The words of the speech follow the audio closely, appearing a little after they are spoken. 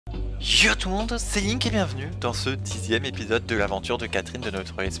Yo tout le monde, c'est Link et bienvenue dans ce 10e épisode de l'aventure de Katherine, de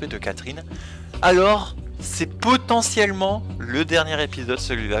notre SP de Katherine. Alors, c'est potentiellement le dernier épisode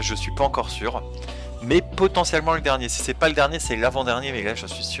celui-là, je suis pas encore sûr. Mais potentiellement le dernier, si c'est pas le dernier, c'est l'avant-dernier, mais là je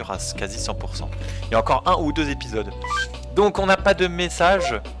suis sûr à quasi 100%. Il y a encore un ou deux épisodes. Donc on n'a pas de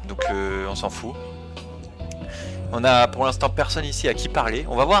message, donc on s'en fout. On a pour l'instant personne ici à qui parler.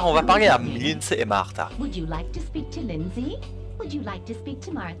 On va voir, on va parler à Lindsay et Martha. Would you like to speak to Lindsay? Would you like to speak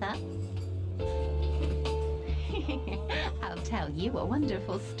to Martha? I'll tell you a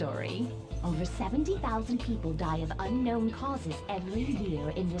wonderful story. Over 70,000 people die of unknown causes every year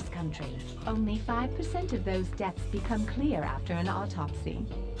in this country. Only 5% of those deaths become clear after an autopsy.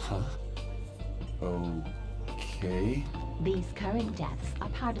 Huh? Okay. These current deaths are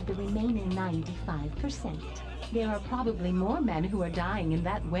part of the remaining 95%. There are probably more men who are dying in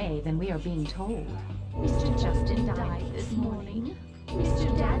that way than we are being told. Mr. Justin died this morning.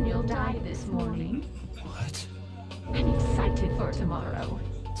 Mr. Daniel died this morning. What? I'm excited for tomorrow.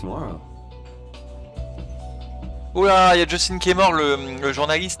 Tomorrow? Oula, il y a Justin qui est mort, le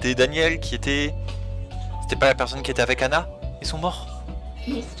journaliste, et Daniel qui était... C'était pas la personne qui était avec Anna? Ils sont morts.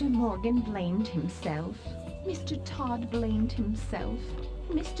 Mr. Morgan blamed himself. Mr. Todd blamed himself.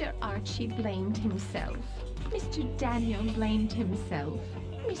 Mr. Archie blamed himself. Mr. Daniel blamed himself.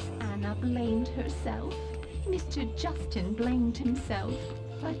 Miss Anna blamed herself. Mr. Justin blamed himself.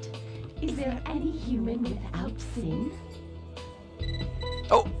 But is there any human without sin?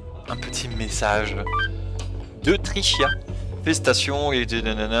 Oh, un petit message de Tricia. Félicitations et de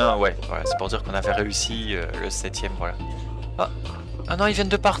nanana. Ouais, voilà, c'est pour dire qu'on avait réussi le 7ème, voilà. Ah non, ils viennent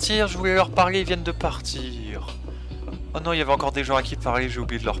de partir, je voulais leur parler, ils viennent de partir. Oh non, il y avait encore des gens à qui parler, j'ai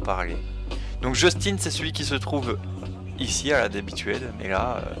oublié de leur parler. Donc Justin, c'est celui qui se trouve ici à la d'habitude, mais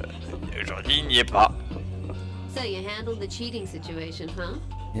là, aujourd'hui, il n'y est pas. So you handled the cheating situation, huh?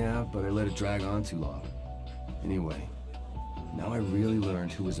 Yeah, but I let it drag on too long. Anyway, now I really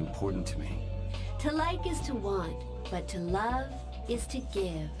learned who was important to me. To like is to want, but to love is to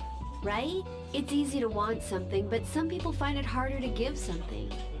give, right? It's easy to want something, but some people find it harder to give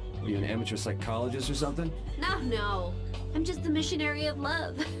something. Are you an amateur psychologist or something? No. I'm just the missionary of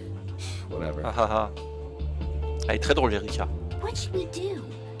love. Whatever. Ah ah ah. Elle est très drôle, Erika. What should we do?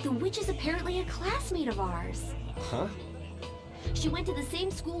 The witch is apparently a classmate of ours. Huh? She went to the same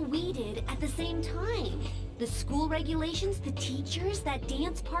school we did at the same time. The school regulations, the teachers, that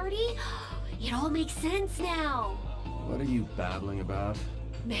dance party. It all makes sense now. What are you babbling about?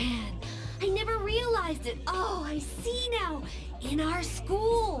 Man, I never realized it. Oh, I see now. In our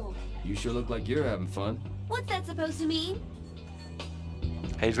school. You sure look like you're having fun. What's that supposed to mean?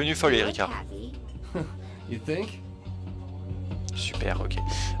 Elle est devenue folle, Erika. Happy. You think? Super, ok.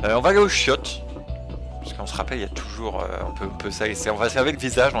 On va aller aux chiottes. Parce qu'on se rappelle, il y a toujours... on peut ça laisser. On va se laver le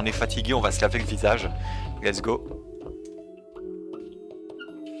visage, on est fatigué, on va se laver le visage. Let's go.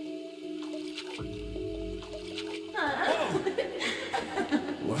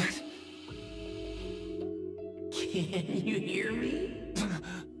 What? Can you hear me?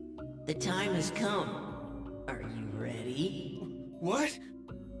 The time has come. Are you ready? What?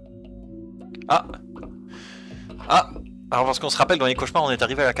 Ah. Alors parce qu'on se rappelle, dans les cauchemars, on est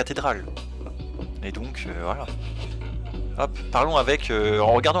arrivé à la cathédrale. Et donc, voilà. Hop, parlons avec...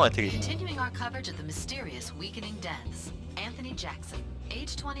 en regardant la télé. Continuing our coverage of the mysterious weakening deaths. Anthony Jackson,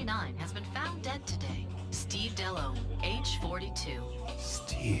 age 29, has been found dead today. Steve Delone, age 42.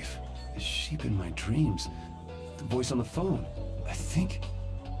 Steve. The sheep in my dreams. The voice on the phone. I think...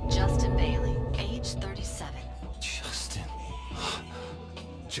 Justin Bailey, age 37. Justin.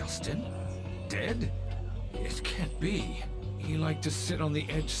 Justin? Dead? It can't be. He liked to sit on the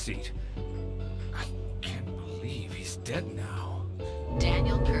edge seat. I can't believe he's dead now.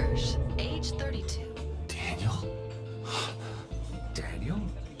 Daniel Kirsch, age 32. Daniel? Daniel?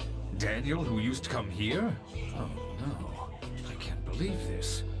 Daniel, who used to come here? Oh no. I can't believe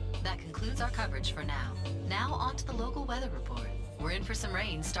this. That concludes our coverage for now. Now on to the local weather report. We're in for some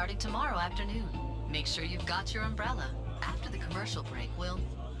rain starting tomorrow afternoon. Make sure you've got your umbrella. After the commercial break, we'll...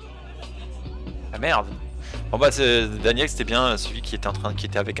 Ah merde. Bon bah Daniel, c'était bien celui qui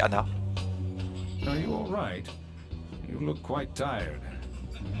était avec Anna. Are you all right? You look quite tired.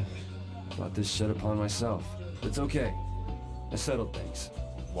 Brought this shit upon myself. But it's okay. I settled things.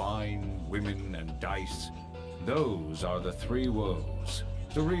 Wine, women, and dice. Those are the three woes.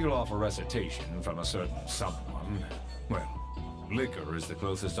 To reel off a recitation from a certain someone, well, liquor is the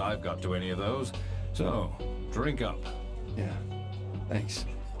closest I've got to any of those. So, drink up. Yeah. Thanks.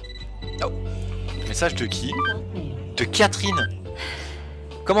 Oh. Message de qui? De Katherine.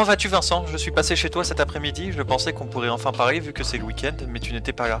 Comment vas-tu Vincent? Je suis passé chez toi cet après-midi, je pensais qu'on pourrait enfin parler vu que c'est le week-end, mais tu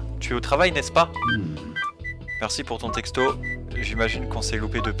n'étais pas là. Tu es au travail, n'est-ce pas? Merci pour ton texto, j'imagine qu'on s'est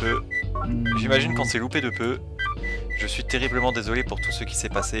loupé de peu. Je suis terriblement désolé pour tout ce qui s'est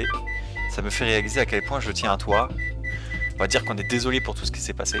passé. Ça me fait réaliser à quel point je tiens à toi. On va dire qu'on est désolé pour tout ce qui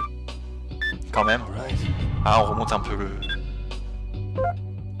s'est passé. Quand même. Ah, on remonte un peu le...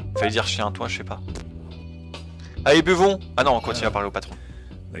 Fallait dire chien à toi, je sais pas. Allez, buvons! Ah non, on continue à parler au patron.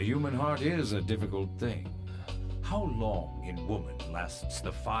 The human heart is a difficult thing. How long in woman lasts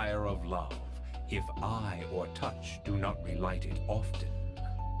the fire of love if eye or touch do not relight it often?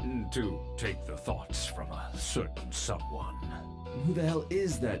 To take the thoughts from a certain someone. Who the hell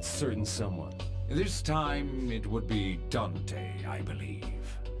is that certain someone? This time it would be Dante, I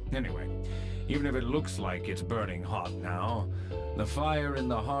believe. Anyway, even if it looks like it's burning hot now, the fire in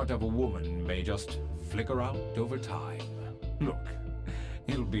the heart of a woman may just flicker out over time. Look,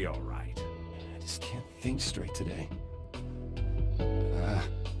 it'll be all right. I just can't think straight today.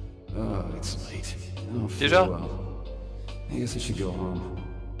 Oh, it's late. I don't feel Déjà? well. I guess I should go home.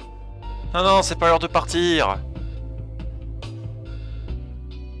 Non, non, c'est pas l'heure de partir.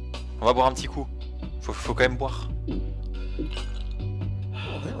 On va boire un petit coup. Faut quand même boire. Well,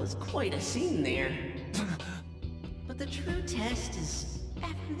 that was quite a scene there. But the true test is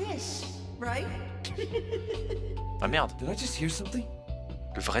after this, right? Ah merde, Did I just hear something?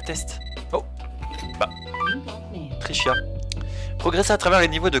 le vrai test. Oh, bah, Trichia. Progresser à travers les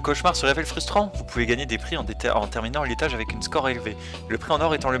niveaux de Cauchemar se révèle frustrant. Vous pouvez gagner des prix en terminant l'étage avec une score élevée. Le prix en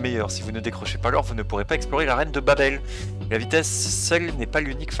or étant le meilleur. Si vous ne décrochez pas l'or, vous ne pourrez pas explorer la reine de Babel. La vitesse seule n'est pas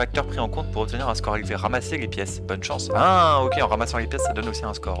l'unique facteur pris en compte pour obtenir un score élevé. Ramassez les pièces. Bonne chance. Ah, ok, en ramassant les pièces, ça donne aussi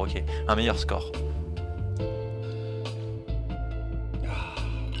un score. Ok, un meilleur score. I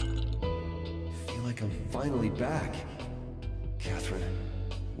feel like I'm finally back. Catherine,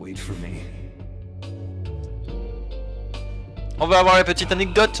 wait for me. On va avoir la petite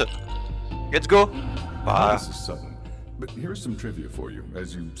anecdote. Let's go. Ah. This is sudden, but here's some trivia for you,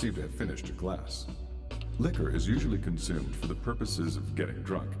 as you seem to have finished your glass. Liquor is usually consumed for the purposes of getting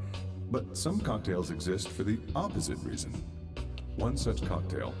drunk, but some cocktails exist for the opposite reason. One such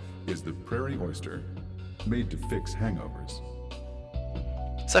cocktail is the Prairie Oyster, made to fix hangovers.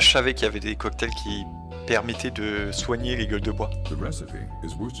 Ça, je savais qu'il y avait des cocktails qui permettaient de soigner les gueules de bois. The recipe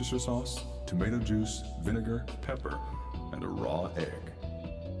is Worcestershire sauce, tomato juice, vinegar, pepper, and a raw egg.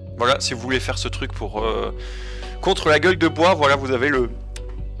 Voilà, si vous voulez faire ce truc pour contre la gueule de bois, voilà, vous avez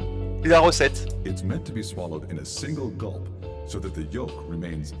la recette. It's meant to be swallowed in a single gulp, so that the yolk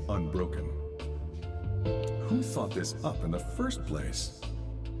remains unbroken. Who thought this up in the first place?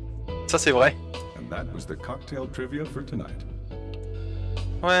 Ça, c'est vrai. And that was the cocktail trivia for tonight.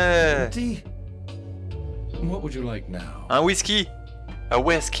 Ouais. Tea? What would you like now? Un whisky. Un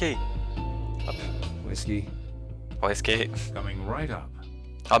whisky. Hop. Whiskey. Whisky. Coming right up.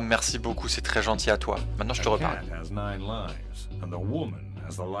 Ah, merci beaucoup, c'est très gentil à toi. Maintenant, je te A reparle. cat has 9 lives, and the woman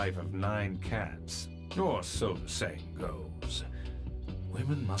has the life of 9 cats. Or so the saying goes.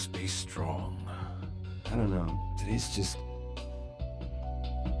 Women must be strong. I don't know. Today's just...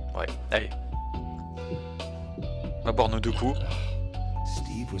 Ouais, allez. On va boire nos 2 coups.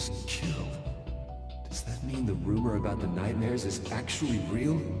 Steve was killed. Does that mean the rumor about the nightmares is actually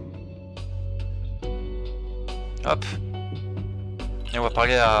real? Hop. Et on va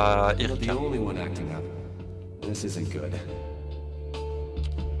parler à I'm not the Erika. only one acting up. This isn't good.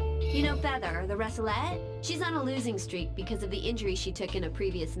 You know Feather, the wrestleette? She's on a losing streak because of the injury she took in a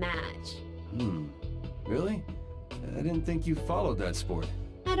previous match. Really? I didn't think you followed that sport.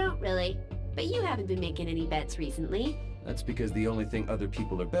 I don't really, but you haven't been making any bets recently. That's because the only thing other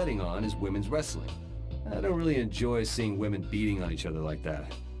people are betting on is women's wrestling. I don't really enjoy seeing women beating on each other like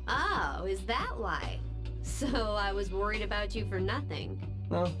that. Oh, is that why? So I was worried about you for nothing.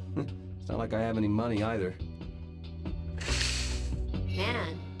 No, it's not like I have any money either.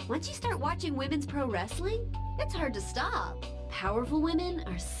 Man, once you start watching women's pro wrestling, it's hard to stop. Powerful women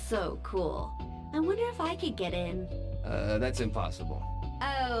are so cool. I wonder if I could get in. That's impossible.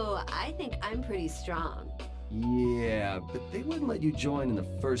 Oh, I think I'm pretty strong. Yeah, but they wouldn't let you join in the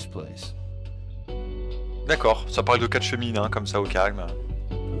first place. D'accord, ça parle de catch féminin, comme ça, au calme.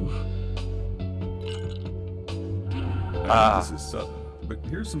 Ah. This is sudden, but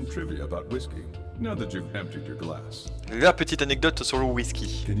here's some trivia about whiskey, now that you've emptied your glass. La petite anecdote sur le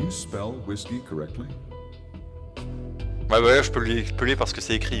whisky. Can you spell whiskey correctly? Ouais, je peux l'épeler parce que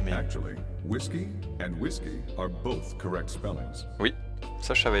c'est écrit, mais... Actually, whiskey and whiskey are both correct spellings. Oui,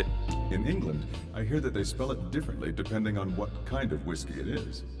 ça je savais. In England, I hear that they spell it differently depending on what kind of whiskey it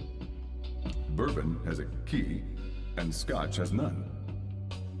is. Bourbon has a key, and Scotch has none.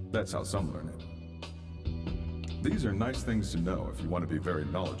 That's how some learn it. These are nice things to know if you want to be very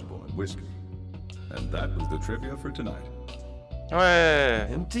knowledgeable in whiskey. And that was the trivia for tonight. Ouais.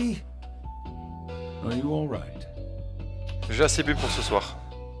 Empty? Are you all right? J'ai assez bu pour ce soir.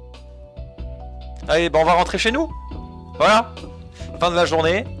 Allez, bah on va rentrer chez nous. Voilà. Fin de la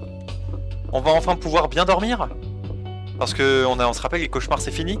journée. On va enfin pouvoir bien dormir. Parce que on se rappelle, les cauchemars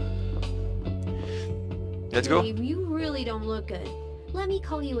c'est fini. Let's go. Babe, you really don't look good. Let me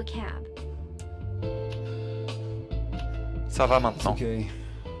call you a cab. Ça va It's maintenant. okay.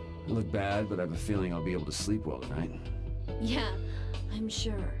 I look bad, but I have a feeling I'll be able to sleep well tonight. Yeah, I'm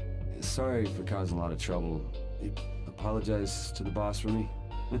sure. Sorry for causing a lot of trouble. Apologize to the boss for me.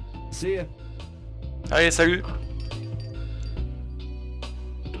 See ya. Allez, salut.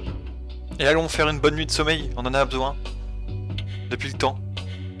 Et allons faire une bonne nuit de sommeil, on en a besoin. Depuis le temps.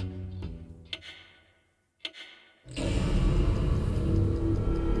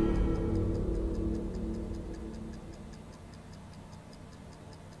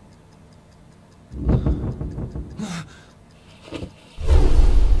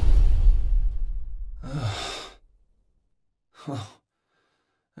 Oh,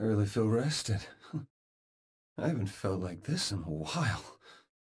 I really feel rested. I haven't felt like this in a while.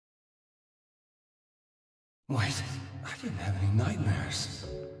 Wait, I didn't have any nightmares.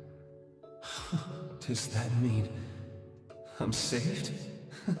 Does that mean I'm saved?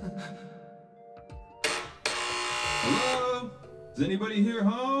 Hello? Is anybody here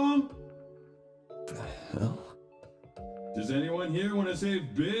home? The hell? Does anyone here want to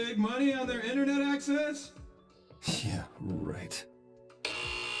save big money on their internet access? Yeah, right.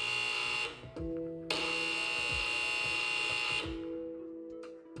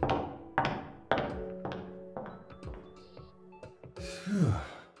 Phew.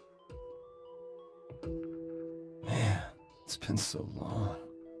 Man, it's been so long.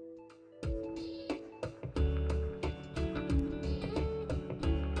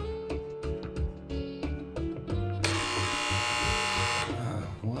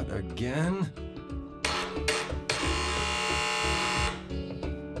 What again?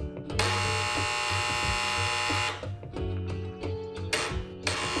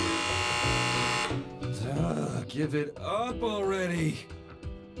 Give it up already!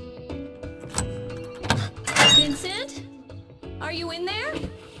 Vincent? Are you in there?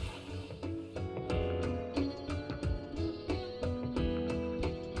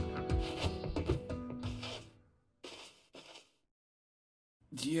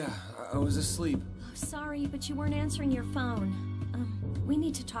 Yeah, I was asleep. Oh, sorry, but you weren't answering your phone. We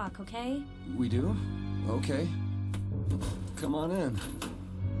need to talk, okay? We do? Okay. Come on in.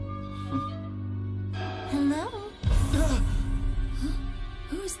 Hello?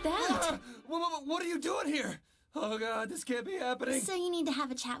 Who's that? What are you doing here? Oh god, this can't be happening. So you need to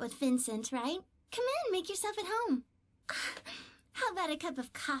have a chat with Vincent, right? Come in, make yourself at home. How about a cup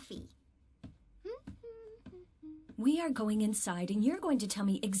of coffee? We are going inside and you're going to tell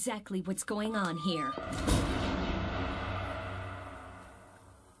me exactly what's going on here.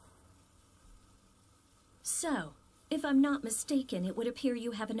 So, if I'm not mistaken, it would appear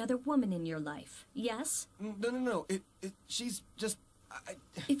you have another woman in your life, yes? No. She's just...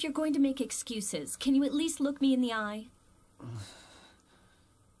 If you're going to make excuses, can you at least look me in the eye?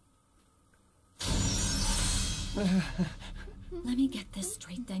 Let me get this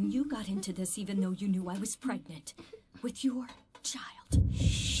straight then. You got into this even though you knew I was pregnant. With your child.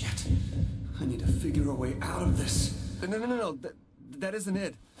 Shit. I need to figure a way out of this. No. That isn't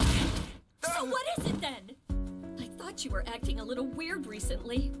it. So what is it then? I thought you were acting a little weird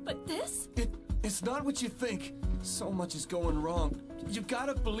recently, but this? It's not what you think. So much is going wrong. You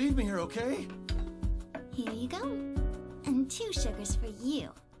gotta believe me here, okay? Here you go. And 2 sugars for you.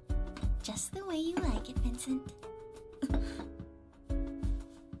 Just the way you like it, Vincent.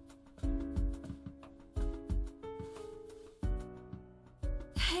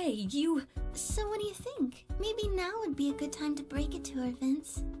 Hey, you... So what do you think? Maybe now would be a good time to break it to her,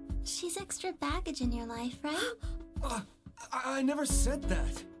 Vince. She's extra baggage in your life, right? I never said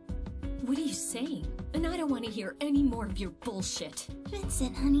that. What are you saying? And I don't want to hear any more of your bullshit.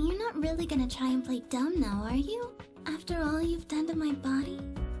 Vincent, honey, you're not really gonna try and play dumb now, are you? After all you've done to my body,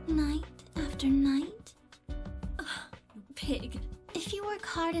 night after night? You pig. If you work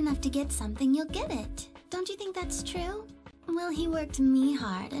hard enough to get something, you'll get it. Don't you think that's true? Well, he worked me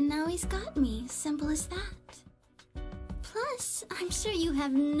hard, and now he's got me. Simple as that. Plus, I'm sure you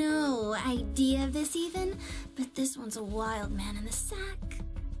have no idea of this even, but this one's a wild man in the sack.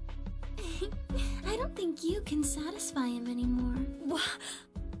 I don't think you can satisfy him anymore.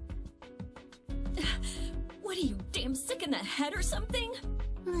 What are you, damn sick in the head or something?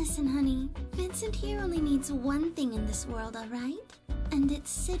 Listen. Listen, honey. Vincent here only needs one thing in this world, alright? And it's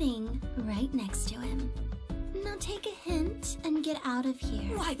sitting right next to him. Now take a hint and get out of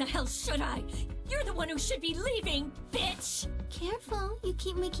here. Why the hell should I? You're the one who should be leaving, bitch! Careful, you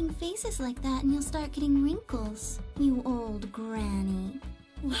keep making faces like that and you'll start getting wrinkles. You old granny.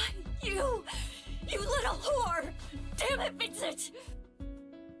 Why, you little whore! Damn it, Vincent!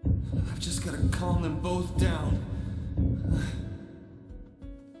 I've just gotta calm them both down.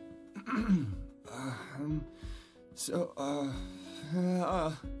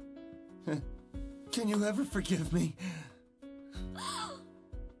 Can you ever forgive me?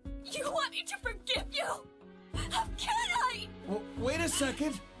 You want me to forgive you? How can I? Well, wait a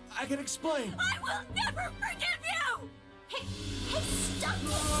second. I can explain. I will never forgive you! Hey, stop it!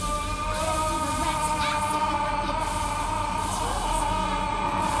 I'll give a rat's ass if you forgive me.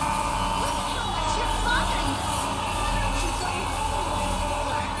 Look how much you're bothering us. Why don't you go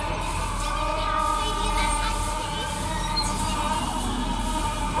forward? Do you even have a baby in that ice cave?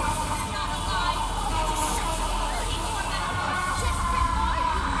 You're not alive. It's such a bloody format. Desperate are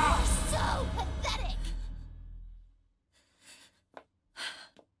you? You're so pathetic.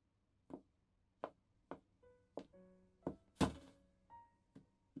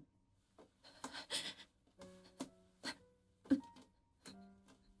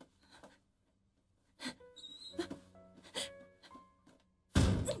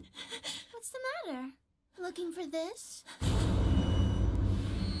 What's the matter? Looking for this?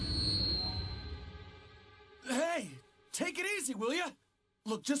 Hey, take it easy, will ya?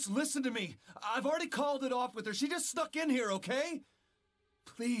 Look, just listen to me. I've already called it off with her. She just snuck in here, okay?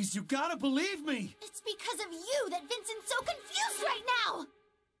 Please, you gotta believe me. It's because of you that Vincent's so confused right now.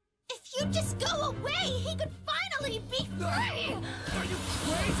 If you just go away, he could finally be free. Are you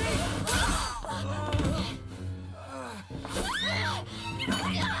crazy?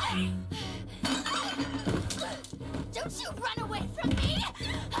 Don't you run away from me!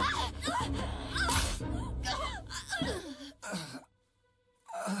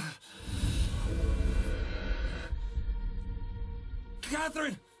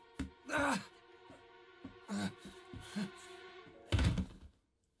 Katherine!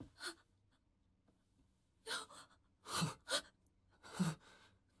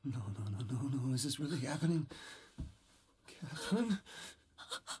 No, is this really happening? Katherine?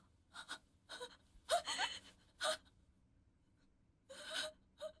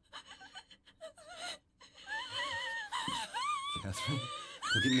 Katherine,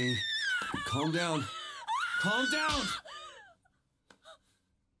 look at me. Calm down. Calm down!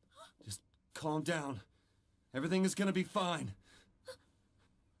 Just calm down. Everything is gonna be fine.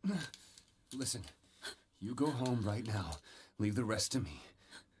 Listen, you go home right now. Leave the rest to me.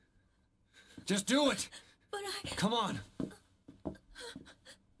 Just do it! But I... Come on!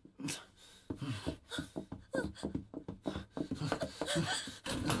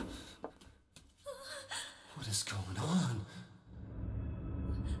 What is going on?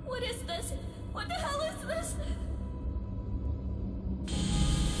 What is this? What the hell is this?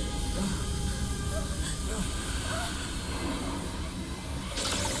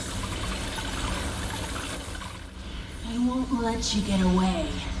 I won't let you get away.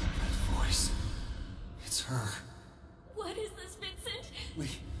 That voice. It's her. What is this, Vincent?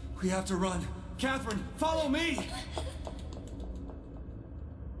 We have to run. Katherine, follow me!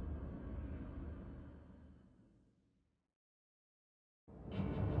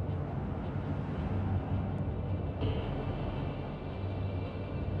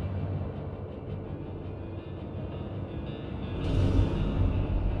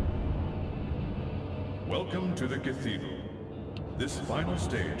 Welcome to the cathedral. This final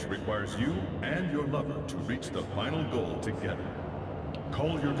stage requires you and your lover to reach the final goal together.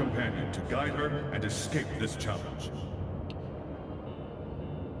 Call your companion to guide her and escape this challenge.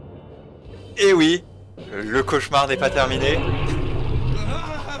 Et oui, le cauchemar n'est pas terminé.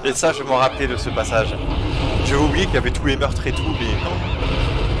 Et ça, je m'en rappelais de ce passage. J'ai oublié qu'il y avait tous les meurtres et tout, mais non.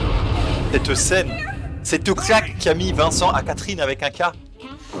 Cette scène, cette claque qu'a mis Vincent à Katherine avec un K.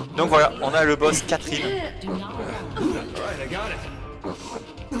 Donc voilà, on a le boss Katherine.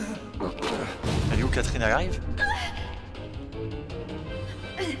 Elle est où Katherine, elle arrive?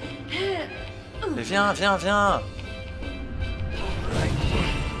 Mais viens, viens, viens.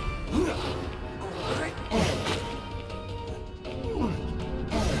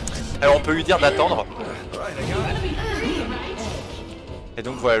 Alors on peut lui dire d'attendre. Et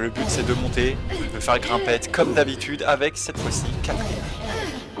donc voilà, le but c'est de monter, de faire grimpette comme d'habitude avec cette fois-ci Katherine.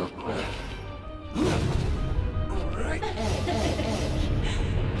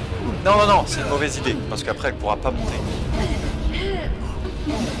 Non, non, non, c'est une mauvaise idée, parce qu'après elle pourra pas monter.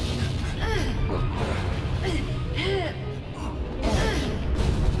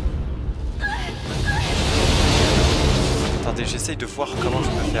 j'essaye de voir comment je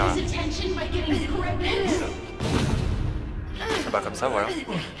peux faire là. Ah bah comme ça, voilà.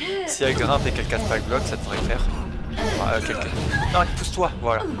 Si elle grimpe et qu'elle casse pas le bloc, ça devrait le faire. Non, pousse-toi,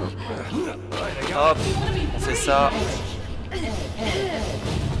 voilà. Hop, on fait ça.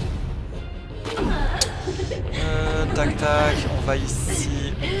 Tac tac, on va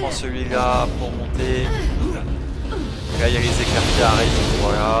ici, on prend celui-là pour monter. Là il y a les éclairs qui arrivent,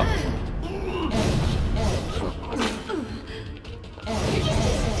 voilà.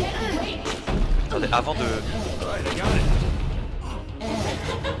 Attendez, avant de...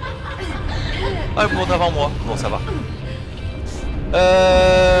 Ah, elle monte avant moi, bon ça va.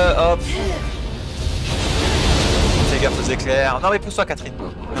 Hop. Fais gaffe aux éclairs. Non mais pousse-toi Catherine,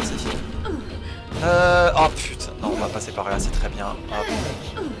 merci. Oh putain, non on va passer par là, c'est très bien. Hop.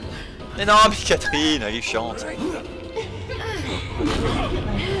 Mais non mais Catherine, elle est chiante.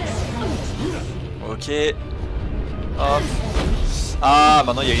 Ok. Hop. Ah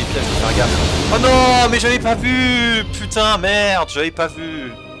maintenant il y a les pièges, faut faire gaffe. Oh non mais j'avais pas vu. Putain merde, j'avais pas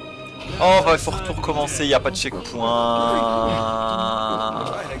vu. Oh bah il faut tout recommencer, il n'y a pas de checkpoint.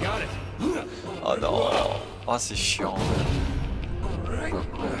 Oh non. Oh c'est chiant.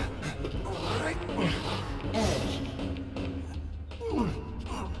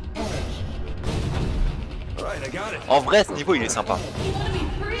 En vrai, ce niveau il est sympa.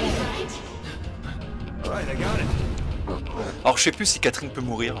 Alors je sais plus si Catherine peut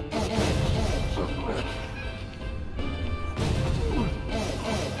mourir.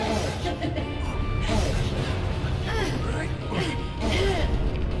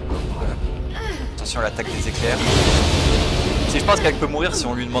 Attention à l'attaque des éclairs. Si je pense qu'elle peut mourir si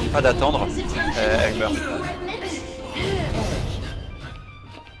on lui demande pas d'attendre, elle meurt.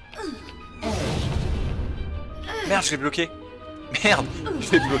 Merde, je l'ai bloqué. Merde, je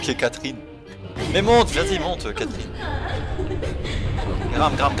vais bloquer Catherine. Mais monte, vas-y, monte, Catherine.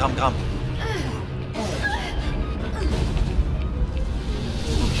 Grimpe, grimpe, grimpe, grimpe.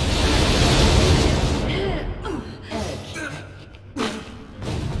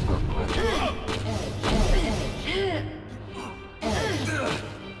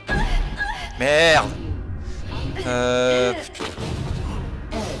 Merde.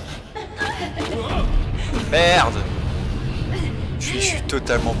 Merde. Je suis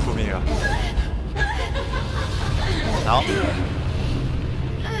totalement paumé là. Non.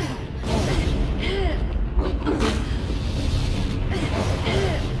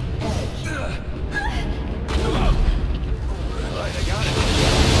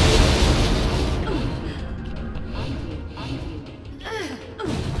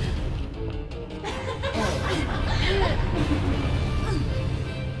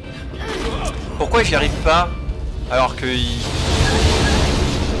 Pourquoi j'y arrive pas alors que il...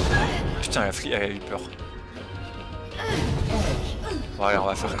 Putain, elle a eu peur. Voilà, on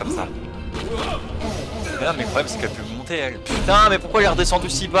va faire comme ça. Mais non, mais le problème c'est qu'elle peut monter elle. Putain, mais pourquoi elle est redescendue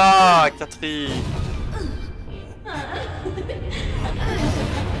si bas, Catherine?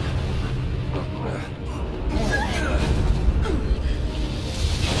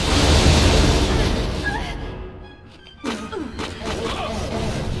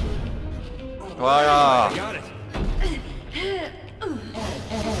 Voilà.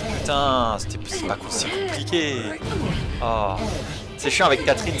 Putain, c'est pas si compliqué. Oh. C'est chiant avec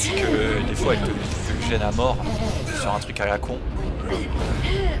Catherine, c'est que des fois elle te gêne à mort sur un truc à la con.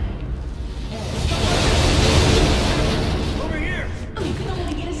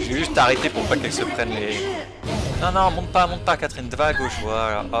 J'ai juste arrêté pour pas qu'elle se prenne les... Non, non, monte pas Catherine, va à gauche,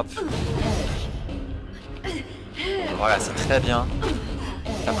 voilà, hop. Voilà, c'est très bien.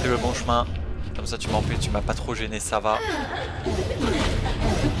 T'as pris le bon chemin. Comme ça tu m'as pas trop gêné, ça va.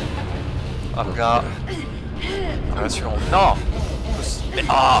 Hop là. Relation. Non. Mais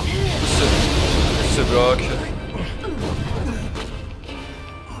ah, ce bloc.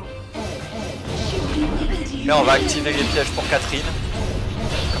 Là on va activer les pièges pour Catherine.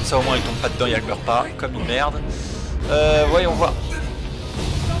 Comme ça au moins il tombe pas dedans et elle meurt pas. Comme une merde. Voyons voir.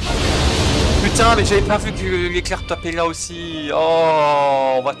 Putain, mais j'avais pas vu que l'éclair tapait là aussi.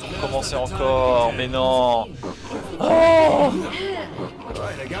 Oh, on va tout recommencer encore. Mais non. Oh.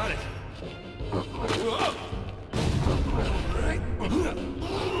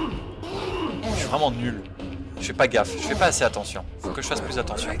 Je suis vraiment nul. Je fais pas gaffe. Je fais pas assez attention. Faut que je fasse plus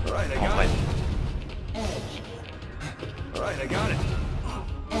attention. En vrai.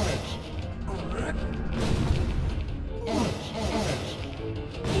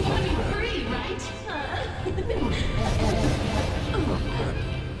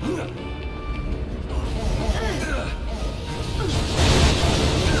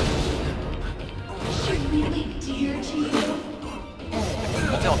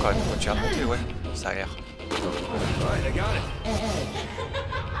 ça a l'air.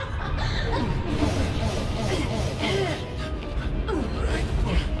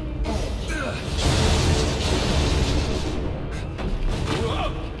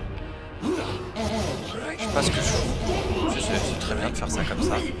 Je sais pas ce que je fous. C'est très bien de faire ça comme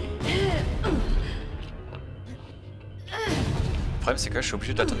ça. Le problème c'est que là je suis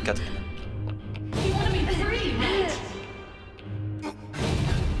obligé d'attendre Katherine.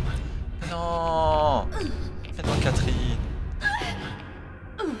 Non. Mais non Katherine.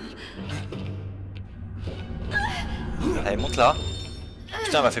 Allez monte là.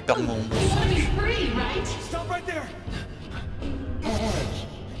 Putain elle m'a fait perdre mon truc.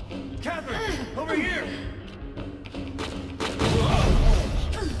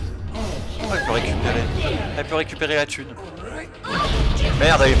 Oh, elle peut récupérer. Elle peut récupérer la thune.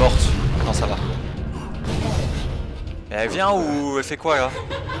 Merde, elle est morte. Non, ça va. Et elle vient ou elle fait quoi là?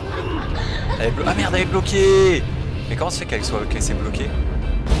 Ah merde, elle est bloquée. Mais comment ça fait qu'elle s'est bloquée?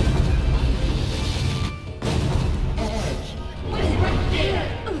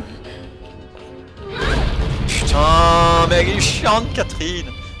 Putain, mais elle est chiante, Katherine.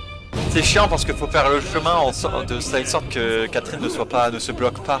 C'est chiant parce qu'il faut faire le chemin de telle sorte que Katherine ne se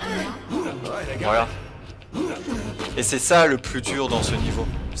bloque pas. Voilà. Et c'est ça le plus dur dans ce niveau.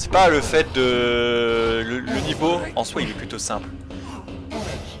 C'est pas le fait de... Le niveau, en soi, il est plutôt simple.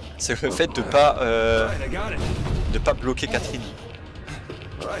 C'est le fait de pas bloquer Katherine.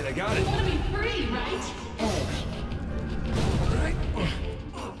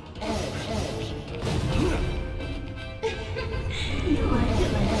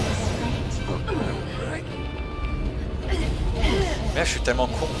 Mais là, je suis tellement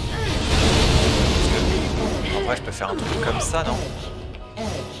con. En vrai, je peux faire un truc comme ça, non?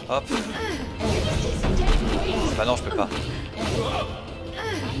 Hop. Bah non, je peux pas.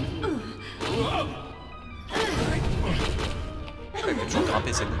 Je peux toujours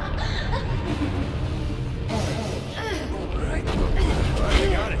grimper, c'est bon.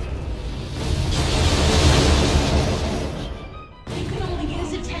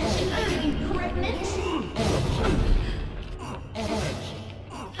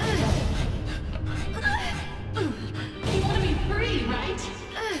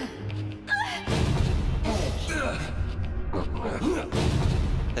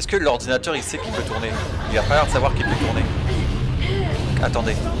 Est-ce que l'ordinateur il sait qu'il peut tourner? Il a pas l'air de savoir qu'il peut tourner. Donc,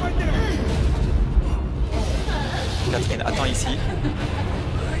 attendez. Katherine, attends ici.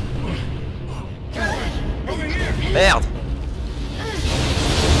 Merde!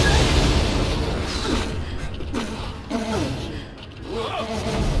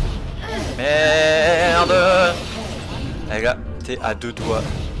 Merde! Allez là, t'es à 2 doigts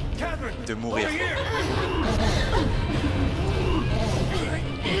de mourir.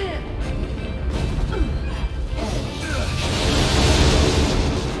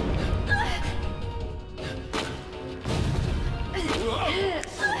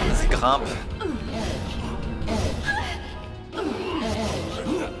 Vas-y, grimpe.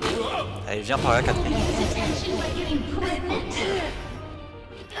 Allez, viens par là, Katherine.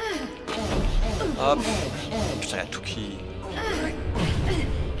 Hop. Putain, il y a tout qui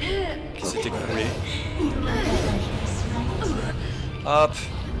s'est écroulé. Hop.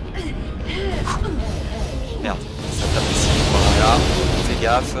 Merde, ça tape ici. Voilà, fais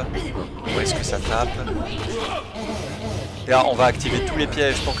gaffe. Où est-ce que ça tape? Là, on va activer tous les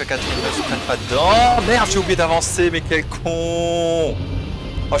pièges pour que Katherine ne se prenne pas dedans. Oh merde, j'ai oublié d'avancer, mais quel con!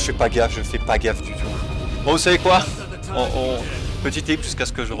 Oh, je fais pas gaffe, je fais pas gaffe du tout. Bon, vous savez quoi? Petit tip jusqu'à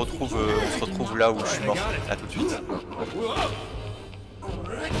ce que je retrouve, on se retrouve là où je suis mort. À tout de suite.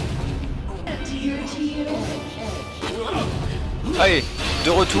 Allez, de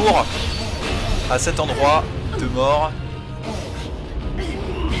retour à cet endroit de mort.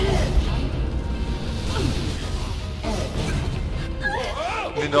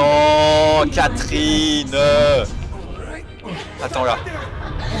 Mais non, Katherine! Attends là.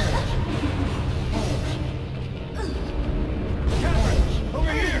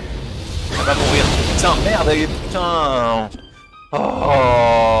 Elle va mourir. Putain, merde, elle est... Putain.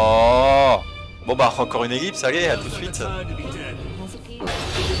 Oh. Bon bah, encore une ellipse, allez, à tout de suite.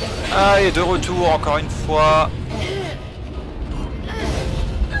 Allez, de retour, encore une fois.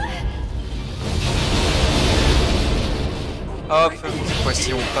 Hop, cette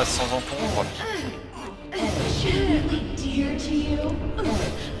fois-ci on passe sans encombre.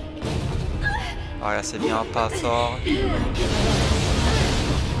 Voilà, c'est bien, pas fort.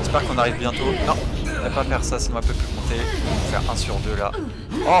 J'espère qu'on arrive bientôt. Non, on va pas faire ça, sinon on peut plus monter. On va faire 1 sur 2 là.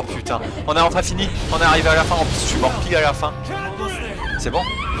 Oh putain, on est enfin fini. On est arrivé à la fin, en plus je suis mort pile à la fin. C'est bon?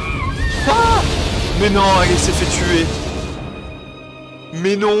 Ah, Mais non, elle s'est fait tuer.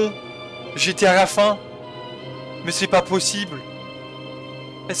 Mais non, j'étais à la fin. Mais c'est pas possible.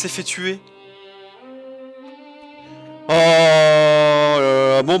 Elle s'est fait tuer.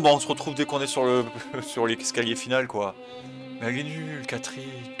 Oh, bon, bah on se retrouve dès qu'on est sur le sur l'escalier final, quoi. Mais elle est nulle,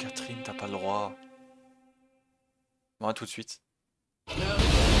 Catherine. Catherine, t'as pas le droit. Bon, à tout de suite.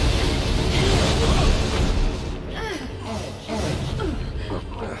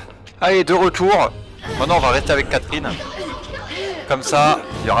 Allez, de retour. Maintenant, on va rester avec Catherine. Comme ça,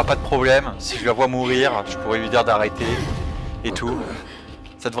 il n'y aura pas de problème. Si je la vois mourir, je pourrais lui dire d'arrêter. Et tout.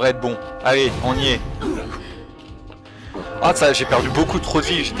 Ça devrait être bon. Allez, on y est. Ah, ça, j'ai perdu beaucoup trop de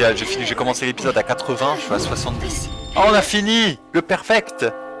vie. J'ai commencé l'épisode à 80, je suis à 70. Ah, on a fini! Le perfect!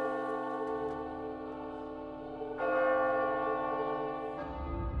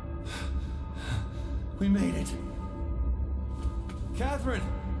 We made it. Catherine,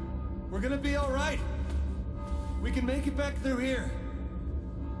 we're gonna be all right. We can make it back through here.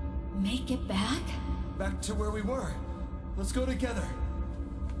 Make it back? Back to where we were. Let's go together.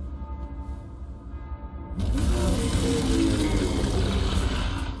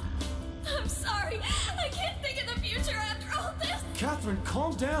 I'm sorry. I can't think of the future after all this. Catherine,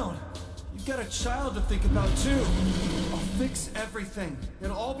 calm down. You've got a child to think about too. I'll fix everything.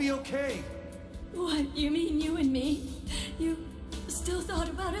 It'll all be okay. What, you mean you and me? You still thought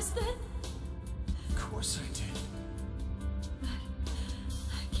about us then? Of course I did.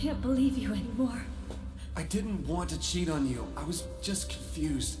 I can't believe you anymore. I didn't want to cheat on you. I was just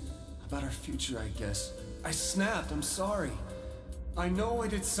confused about our future, I guess. I snapped, I'm sorry. I know I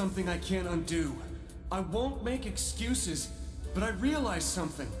did something I can't undo. I won't make excuses, but I realized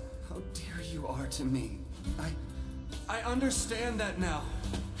something. How dear you are to me. I understand that now.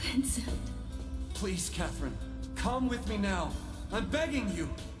 Vincent. Please, Catherine, come with me now. I'm begging you.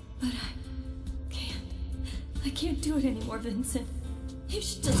 But I can't do it anymore, Vincent. You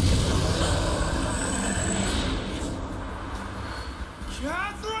should just...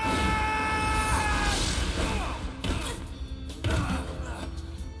 Catherine!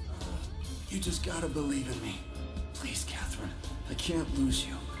 You just gotta believe in me. Please, Catherine. I can't lose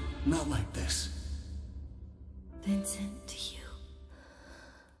you. Not like this. Vincent, to you.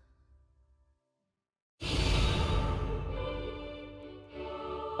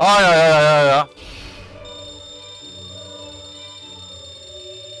 Oh là là là là là.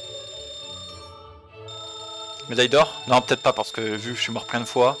 Médaille d'or? Non, peut-être pas parce que vu que je suis mort plein de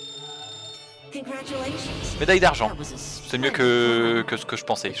fois. Médaille d'argent. C'est mieux que ce que je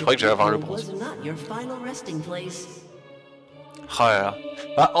pensais. Je croyais que j'allais avoir le bronze. Oh là là.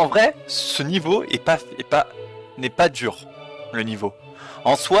 Bah, en vrai, ce niveau n'est pas dur. Le niveau.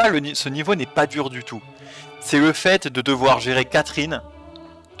 En soi, ce niveau n'est pas dur du tout. C'est le fait de devoir gérer Catherine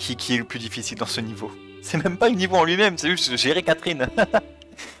qui est le plus difficile dans ce niveau. C'est même pas le niveau en lui-même, c'est juste gérer Catherine.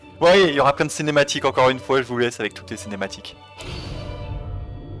 Ouais, il y aura plein de cinématiques encore une fois, je vous laisse avec toutes les cinématiques.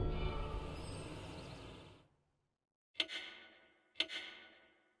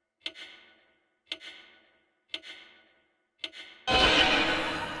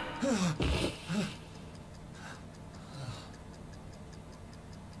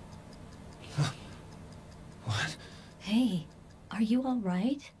 Hey, are you all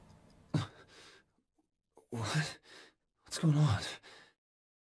right? What? What's going on?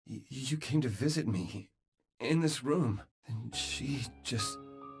 You came to visit me in this room, and she just...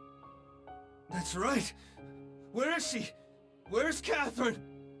 That's right! Where is she? Where's Catherine?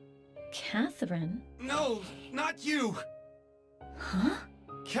 Catherine? No, not you! Huh?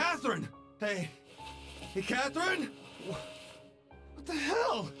 Catherine! Hey, Catherine? What the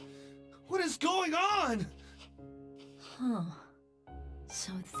hell? What is going on? Huh.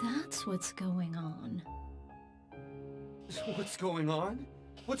 So that's what's going on. What's going on?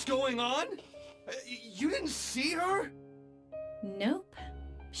 What's going on? You didn't see her? Nope.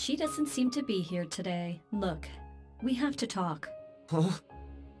 She doesn't seem to be here today. Look, we have to talk. Huh?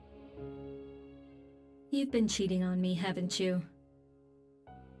 You've been cheating on me, haven't you?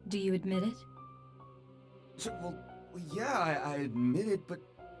 Do you admit it? Well, yeah, I admit it, but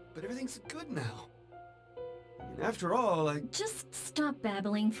everything's good now. I mean, after all, Just stop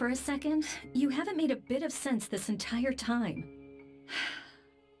babbling for a second. You haven't made a bit of sense this entire time.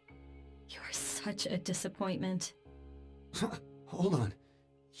 You're such a disappointment. Hold on.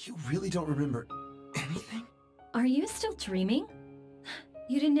 You really don't remember anything? Are you still dreaming?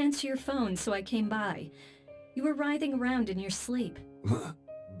 You didn't answer your phone, so I came by. You were writhing around in your sleep.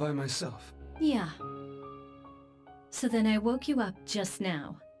 By myself? Yeah. So then I woke you up just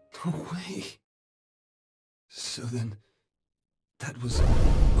now. No way. So then, that was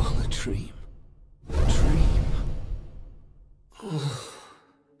all a dream. Dream.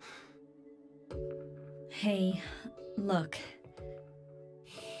 Hey, look.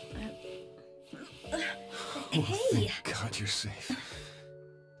 Hey! Thank God you're safe.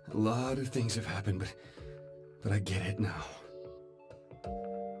 A lot of things have happened, but I get it now.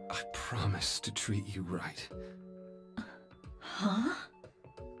 I promise to treat you right. Huh?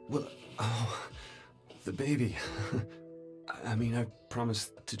 Well, oh, the baby. I mean, I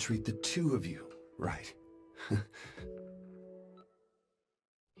promised to treat the two of you right.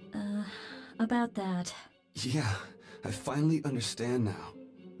 About that. Yeah, I finally understand now.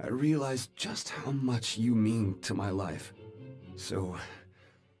 I realize just how much you mean to my life. So,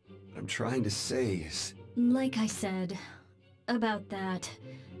 what I'm trying to say is... Like I said, about that.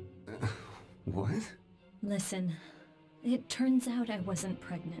 What? Listen, it turns out I wasn't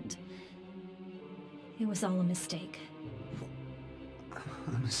pregnant. It was all a mistake.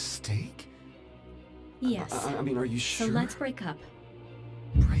 A mistake? Yes. I mean, are you sure? So let's break up.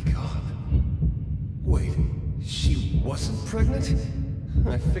 Break up? Wait, she wasn't pregnant?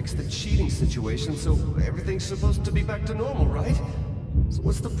 I fixed the cheating situation, so everything's supposed to be back to normal, right? So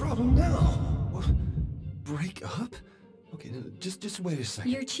what's the problem now? Break up? Okay, no, just wait a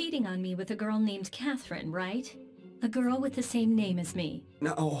second. You're cheating on me with a girl named Katherine, right? A girl with the same name as me.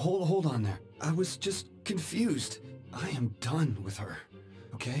 Now, hold on there. I was just confused. I am done with her,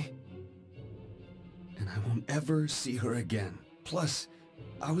 okay? And I won't ever see her again. Plus,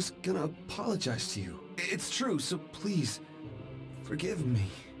 I was gonna apologize to you. It's true, so please, forgive me.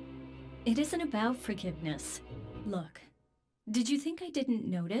 It isn't about forgiveness. Look, did you think I didn't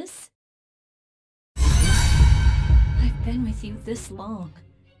notice? I've been with you this long.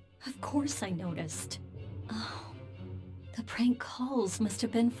 Of course I noticed. Oh, the prank calls must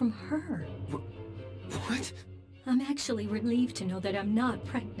have been from her. What? I'm actually relieved to know that I'm not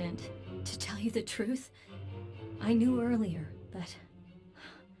pregnant. To tell you the truth, I knew earlier, but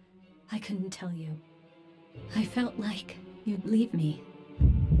I couldn't tell you. I felt like you'd leave me.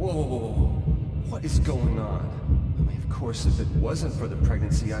 Whoa, what is going on? I mean, of course, if it wasn't for the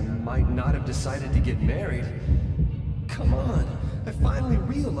pregnancy, I might not have decided to get married. Come on, I finally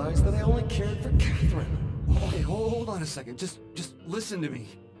realized that I only cared for Katherine. Okay, hold on a second, just listen to me.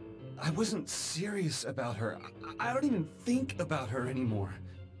 I wasn't serious about her. I don't even think about her anymore.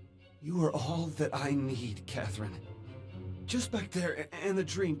 You are all that I need, Katherine. Just back there, and the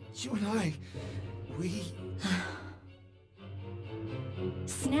dream, you and I, we...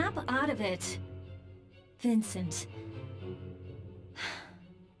 Snap out of it. Vincent.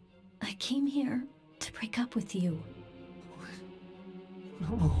 I came here to break up with you.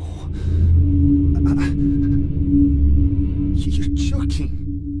 No. You're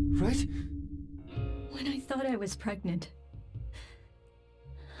joking, right? When I thought I was pregnant,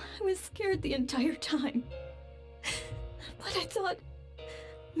 I was scared the entire time. But I thought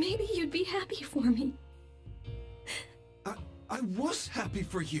maybe you'd be happy for me. I was happy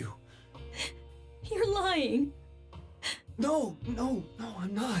for you. You're lying. No,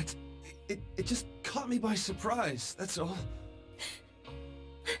 I'm not. It just caught me by surprise, that's all.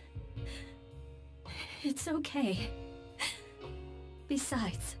 It's okay.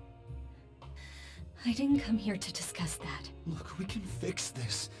 Besides, I didn't come here to discuss that. Look, we can fix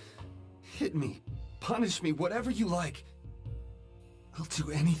this. Hit me, punish me, whatever you like. I'll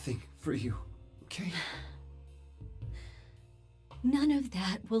do anything for you, okay? None of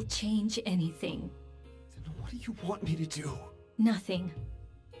that will change anything. Then what do you want me to do? Nothing.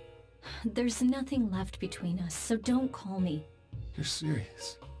 There's nothing left between us, so don't call me. You're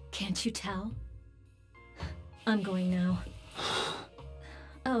serious? Can't you tell? I'm going now.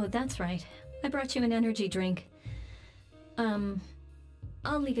 Oh, that's right. I brought you an energy drink.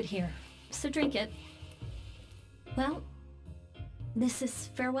 I'll leave it here, so drink it. Well, this is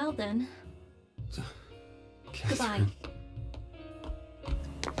farewell then. Goodbye.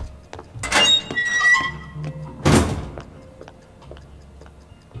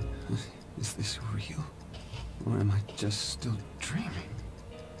 Is this real? Or am I just still dreaming?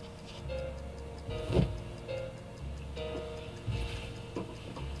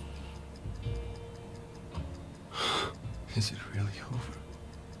 Is it really over?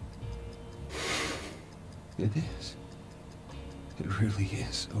 It is. It really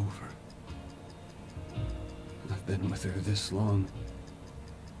is over. I've been with her this long.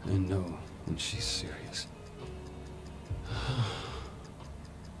 I know when she's serious.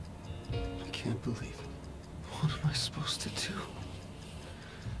 I can't believe it. What am I supposed to do?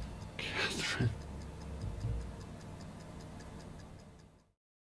 Katherine.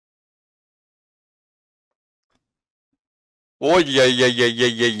 Oh, aïe aïe aïe aïe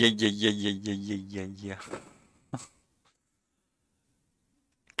aïe aïe aïe aïe aïe aïe aïe aïe.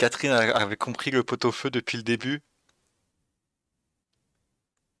 Catherine avait compris le pot-au-feu depuis le début.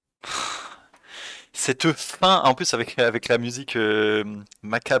 Cette fin, en plus avec la musique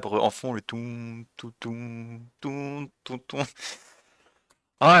macabre en fond, le toum, tout, toum, toum, toum, toum.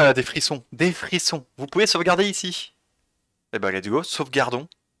 Ah, des frissons, des frissons. Vous pouvez sauvegarder ici. Eh ben, let's go, sauvegardons.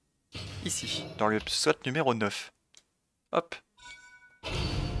 Ici, dans le slot numéro 9. Hop.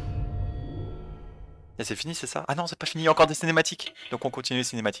 Et c'est fini, c'est ça? Ah non, c'est pas fini, il y a encore des cinématiques. Donc on continue les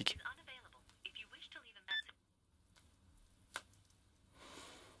cinématiques.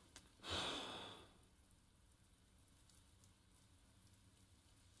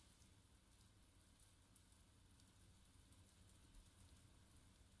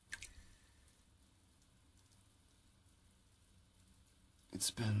 It's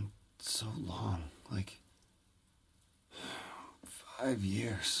been so long, like 5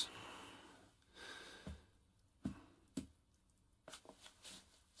 years.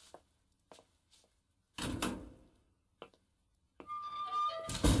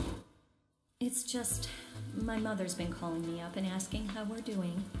 It's just, my mother's been calling me up and asking how we're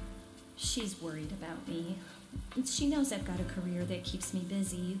doing. She's worried about me. She knows I've got a career that keeps me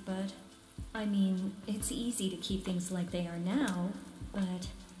busy, but I mean, it's easy to keep things like they are now, but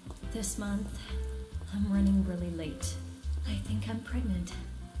this month, I'm running really late. I think I'm pregnant.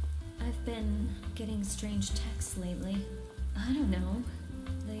 I've been getting strange texts lately. I don't know.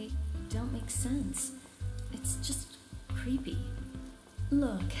 They don't make sense. It's just creepy.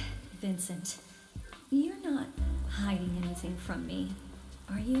 Look, Vincent, you're not hiding anything from me,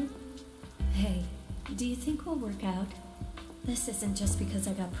 are you? Hey, do you think we'll work out? This isn't just because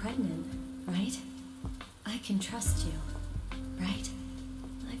I got pregnant, right? I can trust you, right?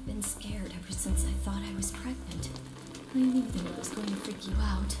 I've been scared ever since I thought I was pregnant. I knew that it was going to freak you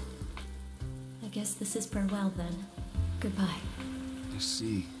out. I guess this is farewell then. Goodbye. I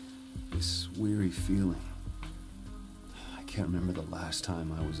see this weary feeling. I can't remember the last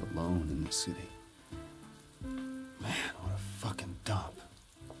time I was alone in the city. Man, what a fucking dump.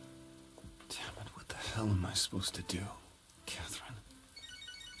 Damn it, what the hell am I supposed to do? Katherine?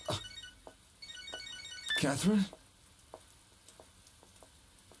 Katherine?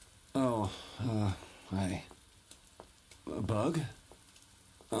 Oh, hi. A bug?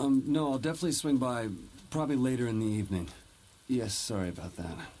 No, I'll definitely swing by, probably later in the evening. Yes, sorry about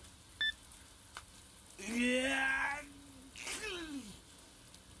that. Yeah.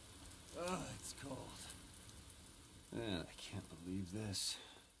 Oh, it's cold. Man, I can't believe this.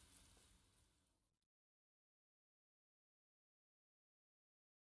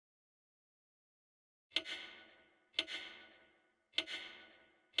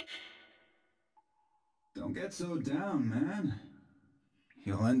 Don't get so down, man.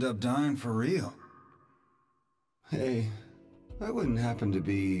 You'll end up dying for real. Hey, I wouldn't happen to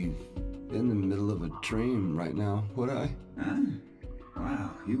be in the middle of a dream right now, would I? Huh?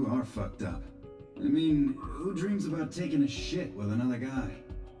 Wow, you are fucked up. I mean, who dreams about taking a shit with another guy?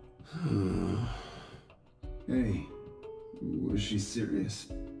 Hey, was she serious?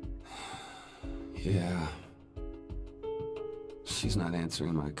 Yeah. She's not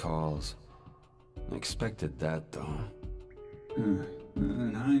answering my calls. I expected that, though.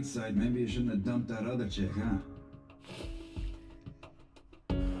 In hindsight, maybe you shouldn't have dumped that other chick, huh?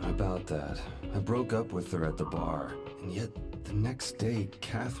 About that. I broke up with her at the bar, and yet the next day,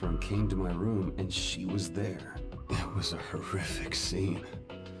 Katherine came to my room, and she was there. It was a horrific scene.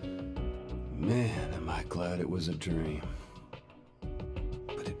 Man, am I glad it was a dream.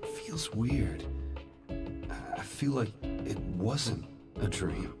 But it feels weird. I feel like it wasn't a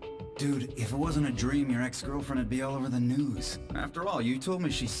dream. Dude, if it wasn't a dream, your ex-girlfriend would be all over the news. After all, you told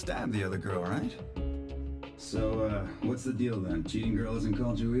me she stabbed the other girl, right? So, what's the deal then? Cheating girl hasn't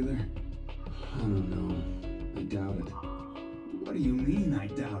called you either? I don't know. I doubt it. What do you mean, I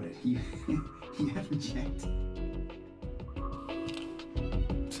doubt it? You haven't checked?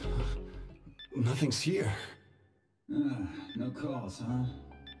 Nothing's here. No calls, huh?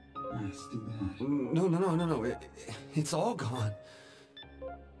 That's too bad. No. It's all gone.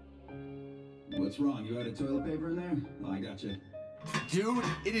 What's wrong? You had a toilet paper in there? Well, I got you. Dude,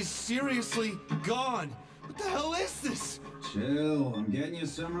 it is seriously gone. What the hell is this? Chill. I'm getting you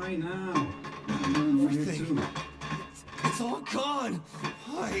some right now. Everything. It's all gone.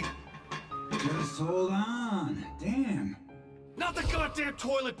 Why? Just hold on. Damn. Not the goddamn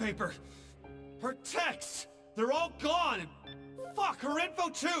toilet paper. Her texts. They're all gone. Fuck, her info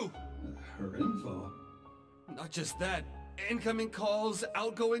too. Her info? Not just that. Incoming calls,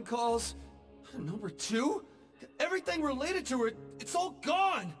 outgoing calls. Number 2? Everything related to her, it's all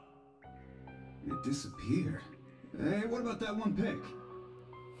gone! It disappeared. Hey, what about that one pic?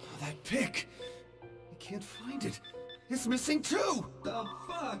 Oh, that pic! I can't find it. It's missing too! The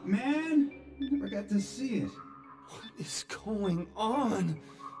fuck, man? I never got to see it. What is going on?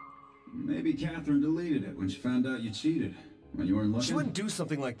 Maybe Katherine deleted it when she found out you cheated. When you weren't looking? She wouldn't do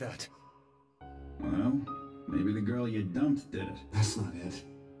something like that. Well, maybe the girl you dumped did it. That's not it.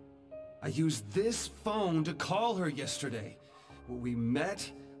 I used this phone to call her yesterday. We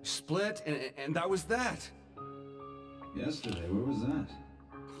met, split, and that was that. Yesterday? Where was that?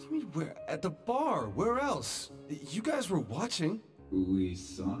 What do you mean, where? At the bar. Where else? You guys were watching. We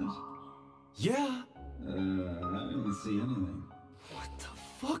saw it? Yeah. I didn't see anything. What the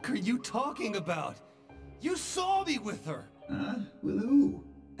fuck are you talking about? You saw me with her. Huh? With who?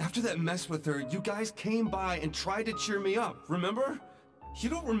 After that mess with her, you guys came by and tried to cheer me up, remember? You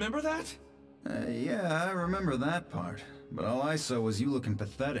don't remember that? Yeah, I remember that part. But all I saw was you looking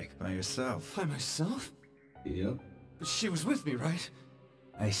pathetic by yourself. By myself? Yep. But she was with me, right?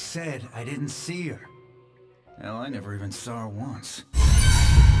 I said I didn't see her. Hell, I never even saw her once.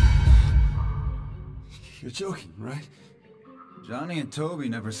 You're joking, right? Johnny and Toby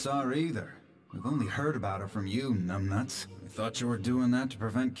never saw her either. We've only heard about her from you, numbnuts. I thought you were doing that to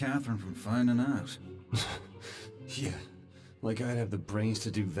prevent Katherine from finding out. Yeah, like I'd have the brains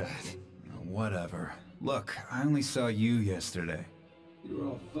to do that. Whatever. Look, I only saw you yesterday. You were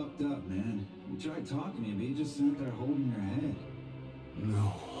all fucked up, man. You tried talking to me, but you just sat there holding your head.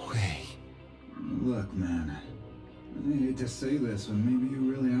 No way. Look, man. I hate to say this, but maybe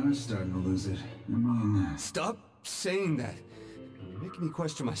you really are starting to lose it. I mean... Stop saying that. You're making me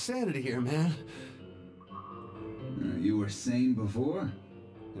question my sanity here, man. You were sane before?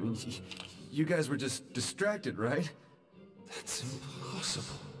 I mean, you guys were just distracted, right? That's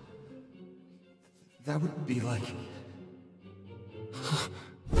impossible. That would be like...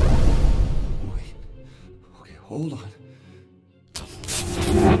 Wait. Okay, hold on.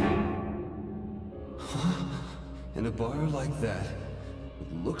 In a bar like that,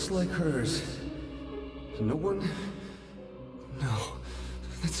 with looks like hers, no one... No,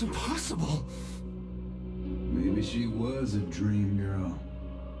 that's impossible. Maybe she was a dream girl.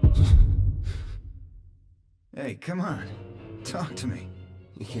 Hey, come on. Talk to me.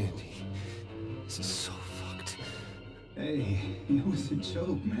 You can't be. This is so fucked. Hey, it was a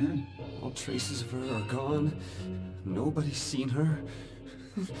joke, man. All traces of her are gone. Nobody's seen her.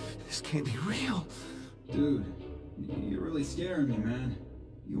 This can't be real. Dude, you're really scaring me, man.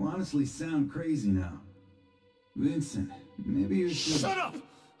 You honestly sound crazy now. Vincent, maybe you should... Shut up!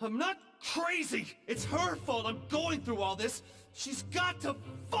 I'm not crazy! It's her fault I'm going through all this! She's got to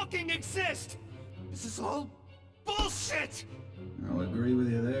fucking exist! This is all bullshit! I'll agree with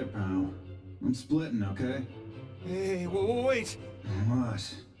you there, pal. I'm splitting, okay? Hey, wait!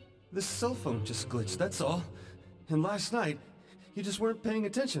 What? This cell phone just glitched, that's all. And last night, you just weren't paying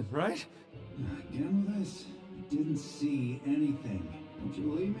attention, right? Again with this? I didn't see anything. Don't you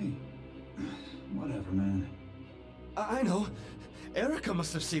believe me? Whatever, man. I know. Erica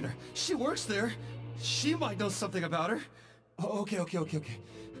must have seen her. She works there. She might know something about her. Oh, okay.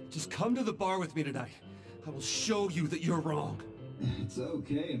 Just come to the bar with me tonight. I will show you that you're wrong. It's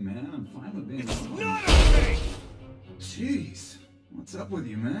okay, man. I'm fine with being It's wrong. not okay! Jeez. What's up with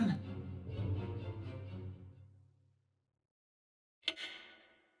you, man?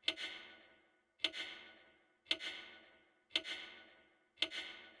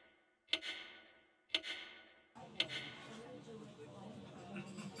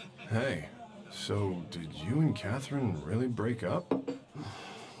 Hey, so did you and Katherine really break up?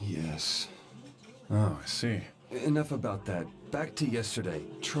 Yes. Oh, I see. Enough about that. Back to yesterday.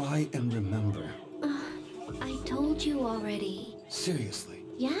 Try and remember. I told you already. Seriously.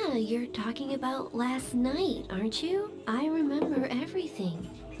 Yeah, you're talking about last night, aren't you? I remember everything.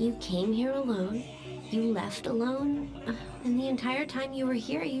 You came here alone. You left alone. And the entire time you were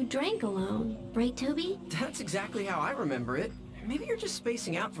here, you drank alone. Right, Toby? That's exactly how I remember it. Maybe you're just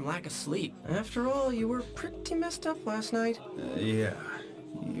spacing out from lack of sleep. After all, you were pretty messed up last night. Yeah.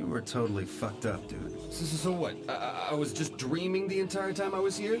 You were totally fucked up, dude. So what? I was just dreaming the entire time I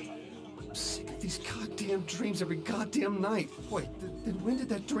was here? I'm sick of these goddamn dreams every goddamn night. Wait, then when did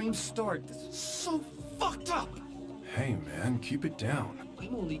that dream start? This is so fucked up! Hey, man, keep it down.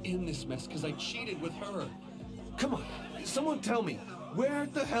 I'm only in this mess because I cheated with her. Come on, someone tell me, where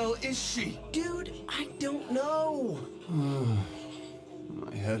the hell is she? Dude, I don't know.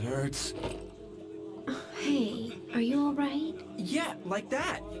 My head hurts. Hey, are you alright? Yeah, like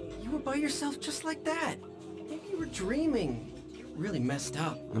that. You were by yourself just like that. Maybe you were dreaming. You're really messed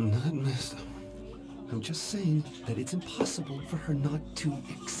up. I'm not messed up. I'm just saying that it's impossible for her not to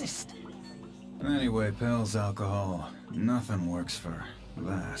exist. Anyway, pills, alcohol, nothing works for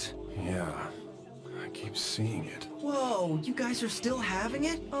that. Yeah, I keep seeing it. Whoa, you guys are still having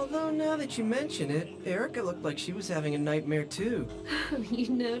it? Although now that you mention it, Erica looked like she was having a nightmare too. You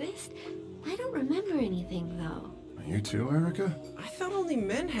noticed? I don't remember anything, though. You too, Erica? I thought only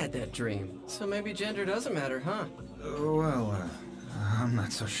men had that dream, so maybe gender doesn't matter, huh? I'm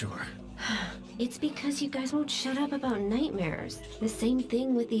not so sure. It's because you guys won't shut up about nightmares. The same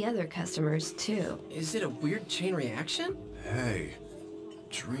thing with the other customers, too. Is it a weird chain reaction? Hey,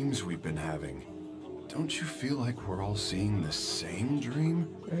 dreams we've been having. Don't you feel like we're all seeing the same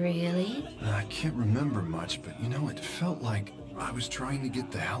dream? Really? I can't remember much, but you know, it felt like I was trying to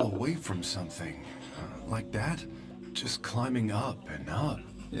get the hell away from something. Like that? Just climbing up and up.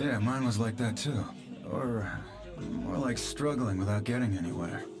 Yeah, mine was like that too. Or more like struggling without getting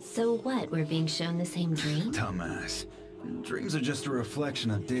anywhere. So what, we're being shown the same dream? Dumbass. Dreams are just a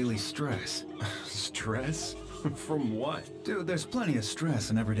reflection of daily stress. Stress? From what? Dude, there's plenty of stress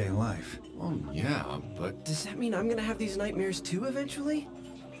in everyday life. Oh yeah, but... Does that mean I'm gonna have these nightmares too eventually?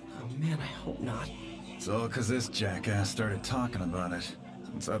 Oh man, I hope not. It's all because this jackass started talking about it.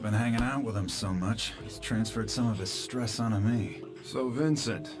 Since I've been hanging out with him so much, he's transferred some of his stress onto me. So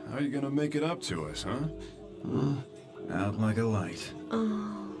Vincent, how are you gonna make it up to us, huh? Out like a light.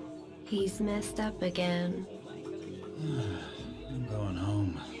 Oh, he's messed up again. I'm going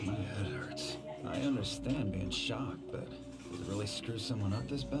home. My head hurts. I understand being shocked, but does it really screw someone up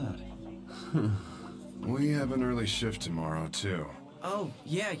this bad? We have an early shift tomorrow, too. Oh,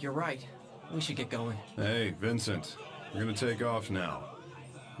 yeah, you're right. We should get going. Hey, Vincent, we're gonna take off now.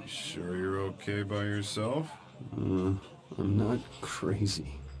 You sure you're okay by yourself? I'm not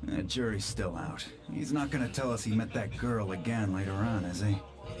crazy. That jury's still out. He's not gonna tell us he met that girl again later on, is he?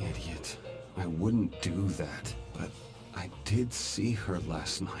 Idiot. I wouldn't do that, but I did see her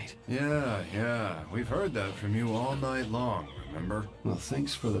last night. Yeah, we've heard that from you all night long, remember? Well,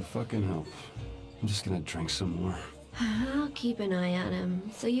 thanks for the fucking help. I'm just gonna drink some more. I'll keep an eye on him,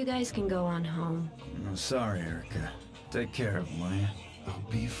 so you guys can go on home. I'm sorry, Erica. Take care of him, will you?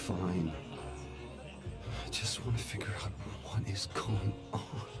 I'll be fine. I just want to figure out what is going on.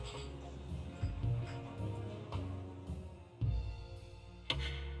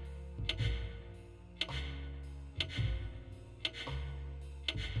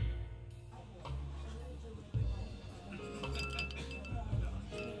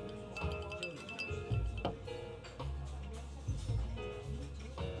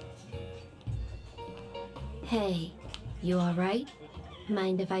 Hey, you alright?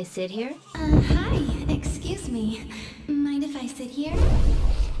 Mind if I sit here? Hi. Excuse me. Mind if I sit here?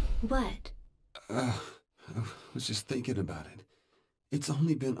 What? I was just thinking about it. It's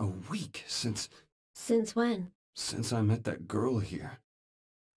only been a week since... Since when? Since I met that girl here.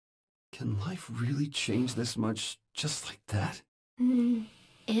 Can life really change this much just like that?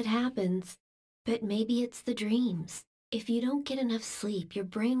 It happens. But maybe it's the dreams. If you don't get enough sleep, your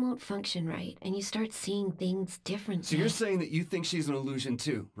brain won't function right, and you start seeing things differently. So you're saying that you think she's an illusion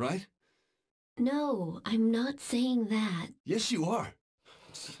too, right? No, I'm not saying that. Yes, you are.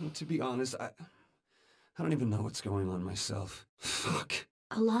 To be honest, I don't even know what's going on myself. Fuck.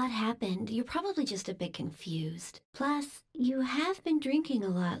 A lot happened. You're probably just a bit confused. Plus, you have been drinking a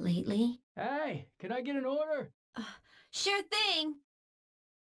lot lately. Hey, can I get an order? Sure thing.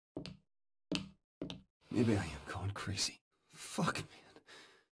 Maybe I am going crazy. Fuck, man.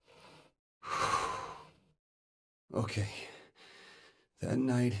 Okay. That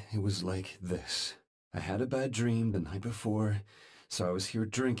night, it was like this. I had a bad dream the night before, so I was here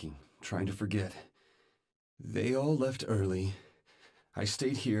drinking, trying to forget. They all left early. I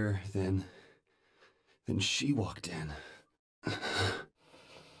stayed here, then she walked in. Wait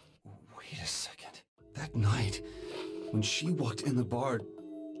a second. That night, when she walked in the bar,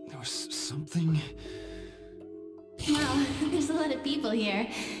 there was something... Well, there's a lot of people here,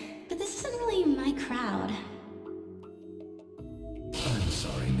 but this isn't really my crowd. I'm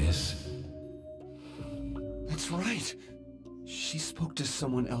sorry, miss. That's right. She spoke to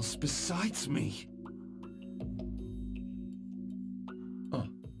someone else besides me. Oh,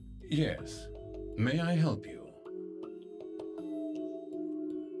 yes. May I help you?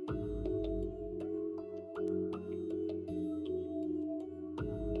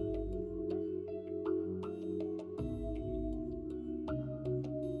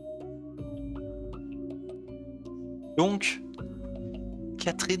 Donc,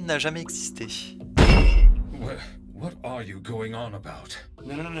 Katherine n'a jamais existé. What are you going on about?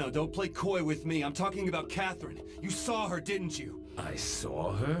 No, don't play coy with me. I'm talking about Katherine. You saw her, didn't you? I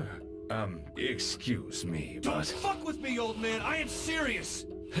saw her? Excuse me, but... Don't fuck with me, old man! I am serious!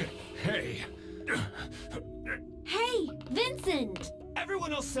 Hey! Hey, Vincent!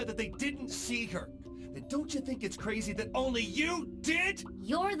 Everyone else said that they didn't see her. Then don't you think it's crazy that only you did?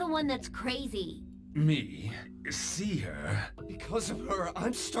 You're the one that's crazy. Me? See her? Because of her,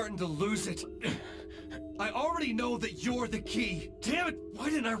 I'm starting to lose it. I already know that you're the key. Damn it, why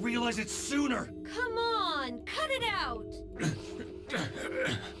didn't I realize it sooner? Come on, cut it out!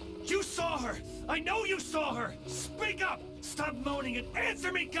 You saw her! I know you saw her! Speak up! Stop moaning and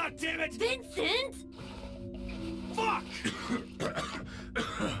answer me, goddammit! Vincent! Fuck!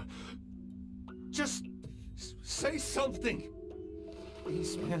 Just say something.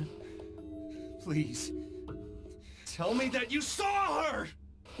 Please, man. Please. Tell me that you saw her!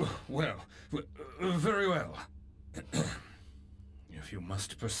 Well, very well. If you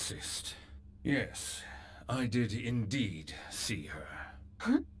must persist. Yes, I did indeed see her.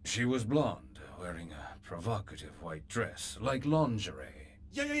 Huh? She was blonde, wearing a provocative white dress, like lingerie.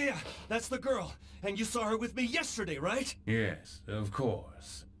 Yeah. That's the girl. And you saw her with me yesterday, right? Yes, of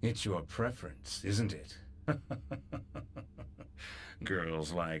course. It's your preference, isn't it?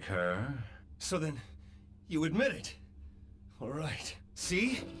 Girls like her. So then, you admit it. All right.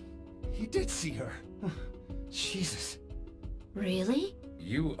 See? He did see her. Jesus. Really?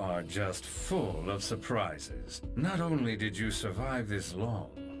 You are just full of surprises. Not only did you survive this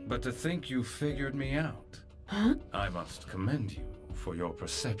long, but to think you figured me out. Huh? I must commend you for your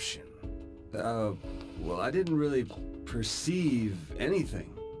perception. Well, I didn't really perceive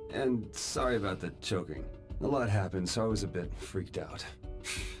anything. And sorry about the choking. A lot happened, so I was a bit freaked out.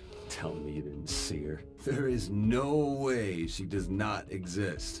 Tell me you didn't see her. There is no way she does not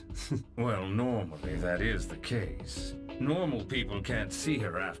exist. Well, normally that is the case. Normal people can't see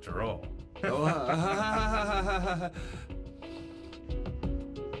her after all.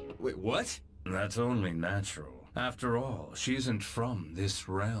 Wait, what? That's only natural. After all, she isn't from this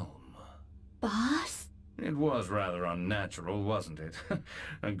realm. Boss? It was rather unnatural, wasn't it?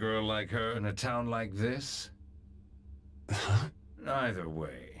 A girl like her in a town like this? Either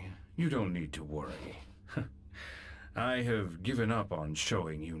way, you don't need to worry. I have given up on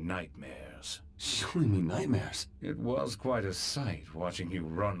showing you nightmares. Showing me nightmares? It was quite a sight watching you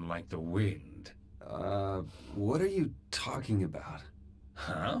run like the wind. What are you talking about?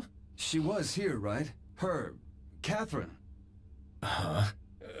 Huh? She was here, right? Her, Katherine. Huh?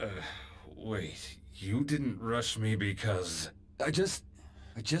 Wait, you didn't rush me because... I just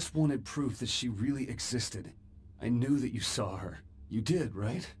wanted proof that she really existed. I knew that you saw her. You did,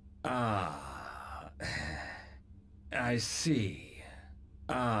 right? Ah... I see.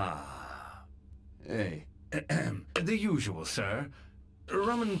 Ah... Hey. The usual, sir.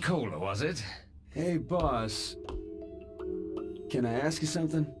 Rum and cola, was it? Hey, boss. Can I ask you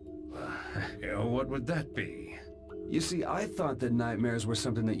something? What would that be? You see, I thought that nightmares were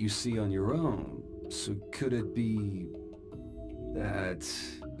something that you see on your own. So could it be... that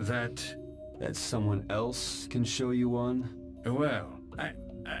someone else can show you one? Well,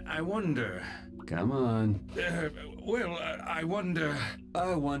 I wonder... Come on. I wonder...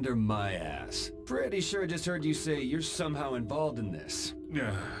 I wonder my ass. Pretty sure I just heard you say you're somehow involved in this.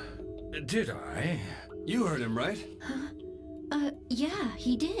 Did I? You heard him, right? Yeah,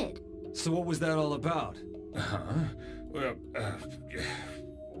 he did. So what was that all about? Huh? Well,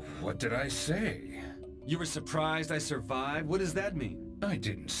 what did I say? You were surprised I survived? What does that mean? I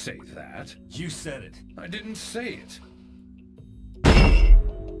didn't say that. You said it. I didn't say it.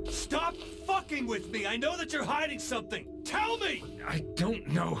 Stop fucking with me! I know that you're hiding something! Tell me! I don't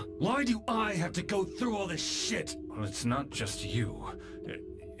know. Why do I have to go through all this shit? Well, it's not just you.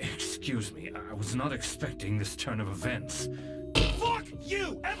 Excuse me, I was not expecting this turn of events. Fuck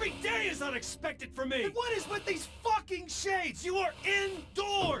you! Every day is unexpected for me! And what is with these fucking shades? You are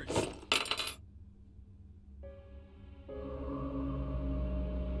indoors!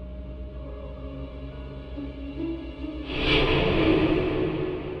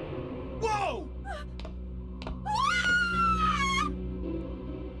 Whoa!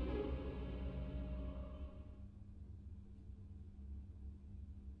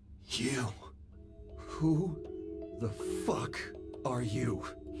 You? Who the fuck are you?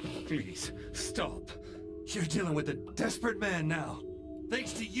 Please, stop. You're dealing with a desperate man now.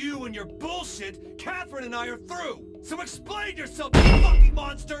 Thanks to you and your bullshit, Katherine and I are through. So explain yourself, you fucking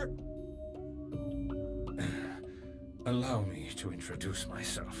monster! Allow me to introduce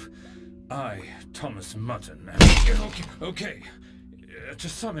myself. I, Thomas Mutton, Okay. To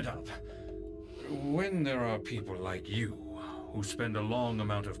sum it up, when there are people like you who spend a long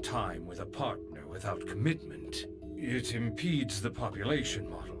amount of time with a partner without commitment, it impedes the population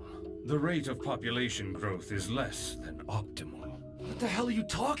model. The rate of population growth is less than optimal. What the hell are you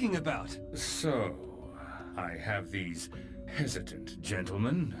talking about? So, I have these hesitant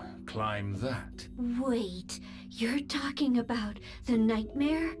gentlemen climb that. Wait, you're talking about the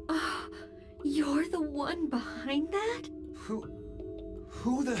nightmare? Oh, you're the one behind that?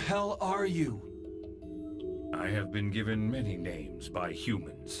 Who the hell are you? I have been given many names by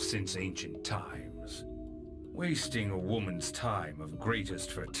humans since ancient times. Wasting a woman's time of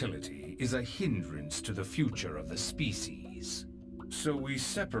greatest fertility is a hindrance to the future of the species. So we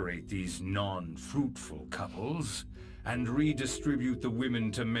separate these non-fruitful couples and redistribute the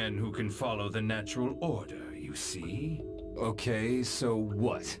women to men who can follow the natural order, you see? Okay, so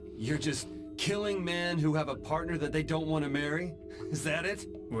what? You're just killing men who have a partner that they don't want to marry? Is that it?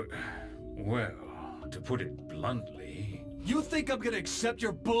 Well, to put it bluntly... You think I'm gonna accept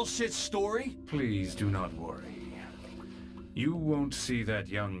your bullshit story? Please do not worry. You won't see that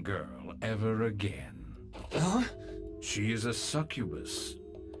young girl ever again. Huh? She is a succubus.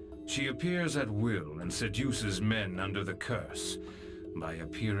 She appears at will and seduces men under the curse by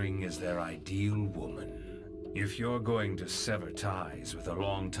appearing as their ideal woman. If you're going to sever ties with a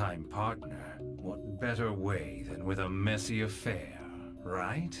longtime partner, what better way than with a messy affair,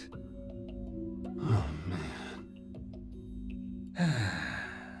 right? Oh, man.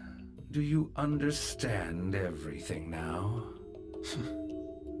 Do you understand everything now?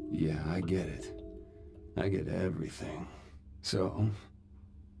 Yeah, I get it. I get everything. So,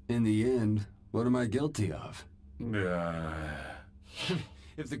 in the end, what am I guilty of?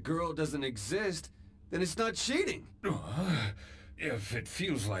 If the girl doesn't exist, then it's not cheating. If it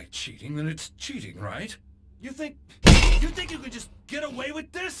feels like cheating, then it's cheating, right? You think you could just get away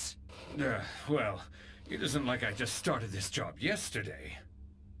with this? Well, it isn't like I just started this job yesterday.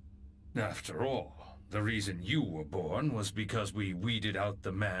 After all, the reason you were born was because we weeded out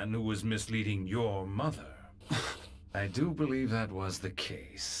the man who was misleading your mother. I do believe that was the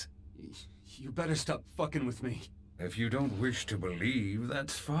case. You better stop fucking with me. If you don't wish to believe,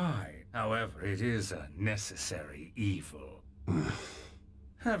 that's fine. However, it is a necessary evil.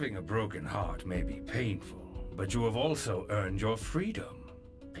 Having a broken heart may be painful, but you have also earned your freedom.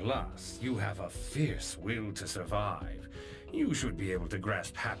 Plus, you have a fierce will to survive. You should be able to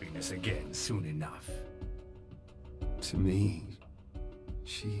grasp happiness again soon enough. To me,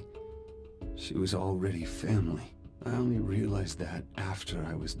 she was already family. I only realized that after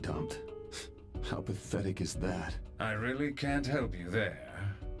I was dumped. How pathetic is that? I really can't help you there.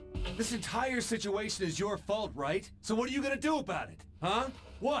 This entire situation is your fault, right? So what are you gonna do about it? Huh?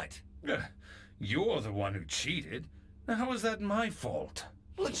 What? You're the one who cheated. How is that my fault?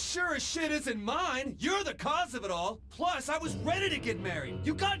 Well, it sure as shit isn't mine. You're the cause of it all. Plus, I was ready to get married.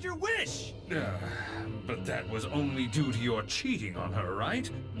 You got your wish. But that was only due to your cheating on her,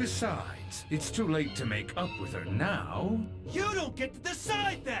 right? Besides, it's too late to make up with her now. You don't get to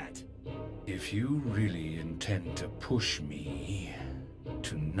decide that! If you really intend to push me,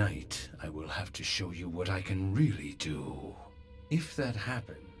 tonight I will have to show you what I can really do. If that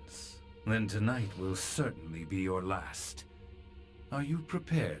happens, then tonight will certainly be your last. Are you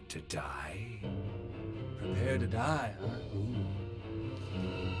prepared to die? Prepared to die, huh?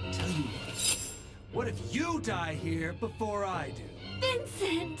 Ooh. Tell you what if you die here before I do?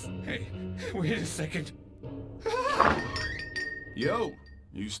 Vincent! Hey, wait a second. Yo,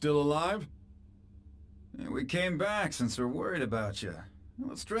 you still alive? Yeah, we came back since we're worried about you.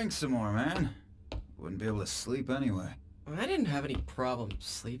 Let's drink some more, man. Wouldn't be able to sleep anyway. I didn't have any problem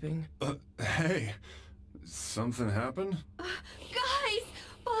sleeping. Hey, something happened? Guys!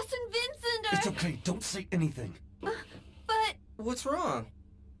 Boss and Vincent are... It's okay, don't say anything. But... What's wrong?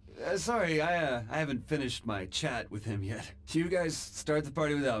 Sorry, I haven't finished my chat with him yet. You guys start the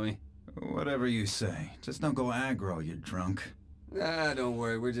party without me. Whatever you say. Just don't go aggro, you drunk. Don't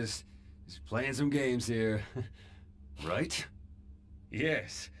worry, we're just playing some games here. Right?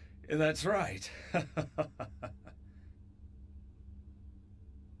 Yes, that's right.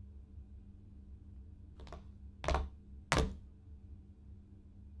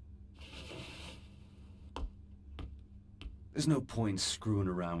 There's no point screwing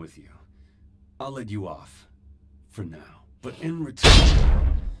around with you. I'll let you off. For now. But in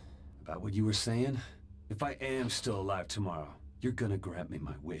return... About what you were saying? If I am still alive tomorrow, you're gonna grant me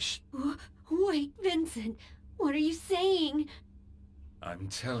my wish. Wait, Vincent. What are you saying? I'm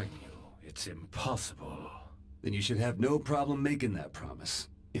telling you, it's impossible. Then you should have no problem making that promise.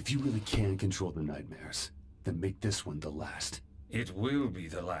 If you really can control the nightmares, then make this one the last. It will be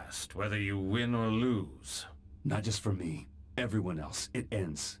the last, whether you win or lose. Not just for me. Everyone else. It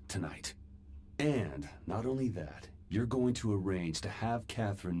ends tonight. And not only that, you're going to arrange to have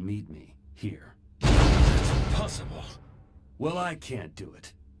Catherine meet me here. That's impossible. Well, I can't do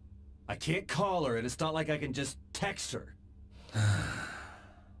it. I can't call her, and it's not like I can just text her.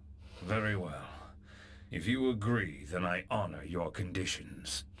 Very well. If you agree, then I honor your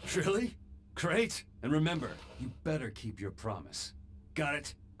conditions. Really? Great. And remember, you better keep your promise. Got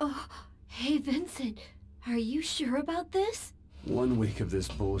it? Oh, hey Vincent, are you sure about this? 1 week of this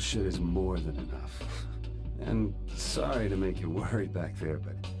bullshit is more than enough. And sorry to make you worry back there,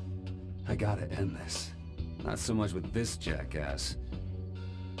 but I gotta end this. Not so much with this jackass,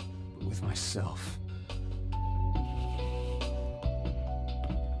 but with myself.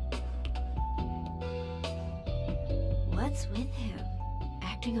 What's with him?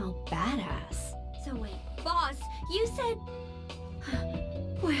 Acting all badass. So wait, boss, you said...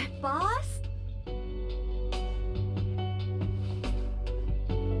 What, boss?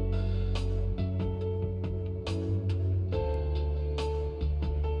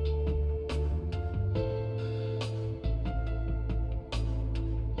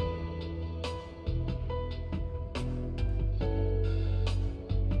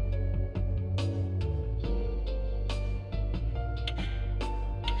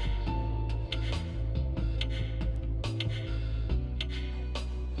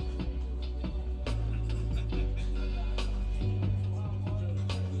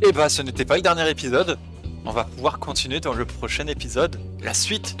 Et bah ce n'était pas le dernier épisode, on va pouvoir continuer dans le prochain épisode, la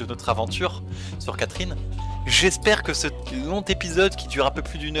suite de notre aventure sur Katherine. J'espère que ce long épisode qui dure un peu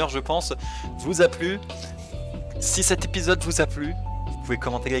plus d'1 heure je pense, vous a plu. Si cet épisode vous a plu, vous pouvez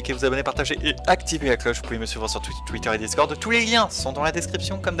commenter, liker, vous abonner, partager et activer la cloche. Vous pouvez me suivre sur Twitter et Discord, tous les liens sont dans la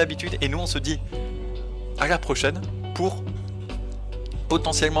description comme d'habitude. Et nous on se dit à la prochaine pour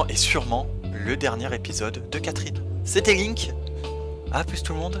potentiellement et sûrement le dernier épisode de Katherine. C'était Link. A plus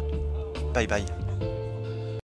tout le monde, bye bye.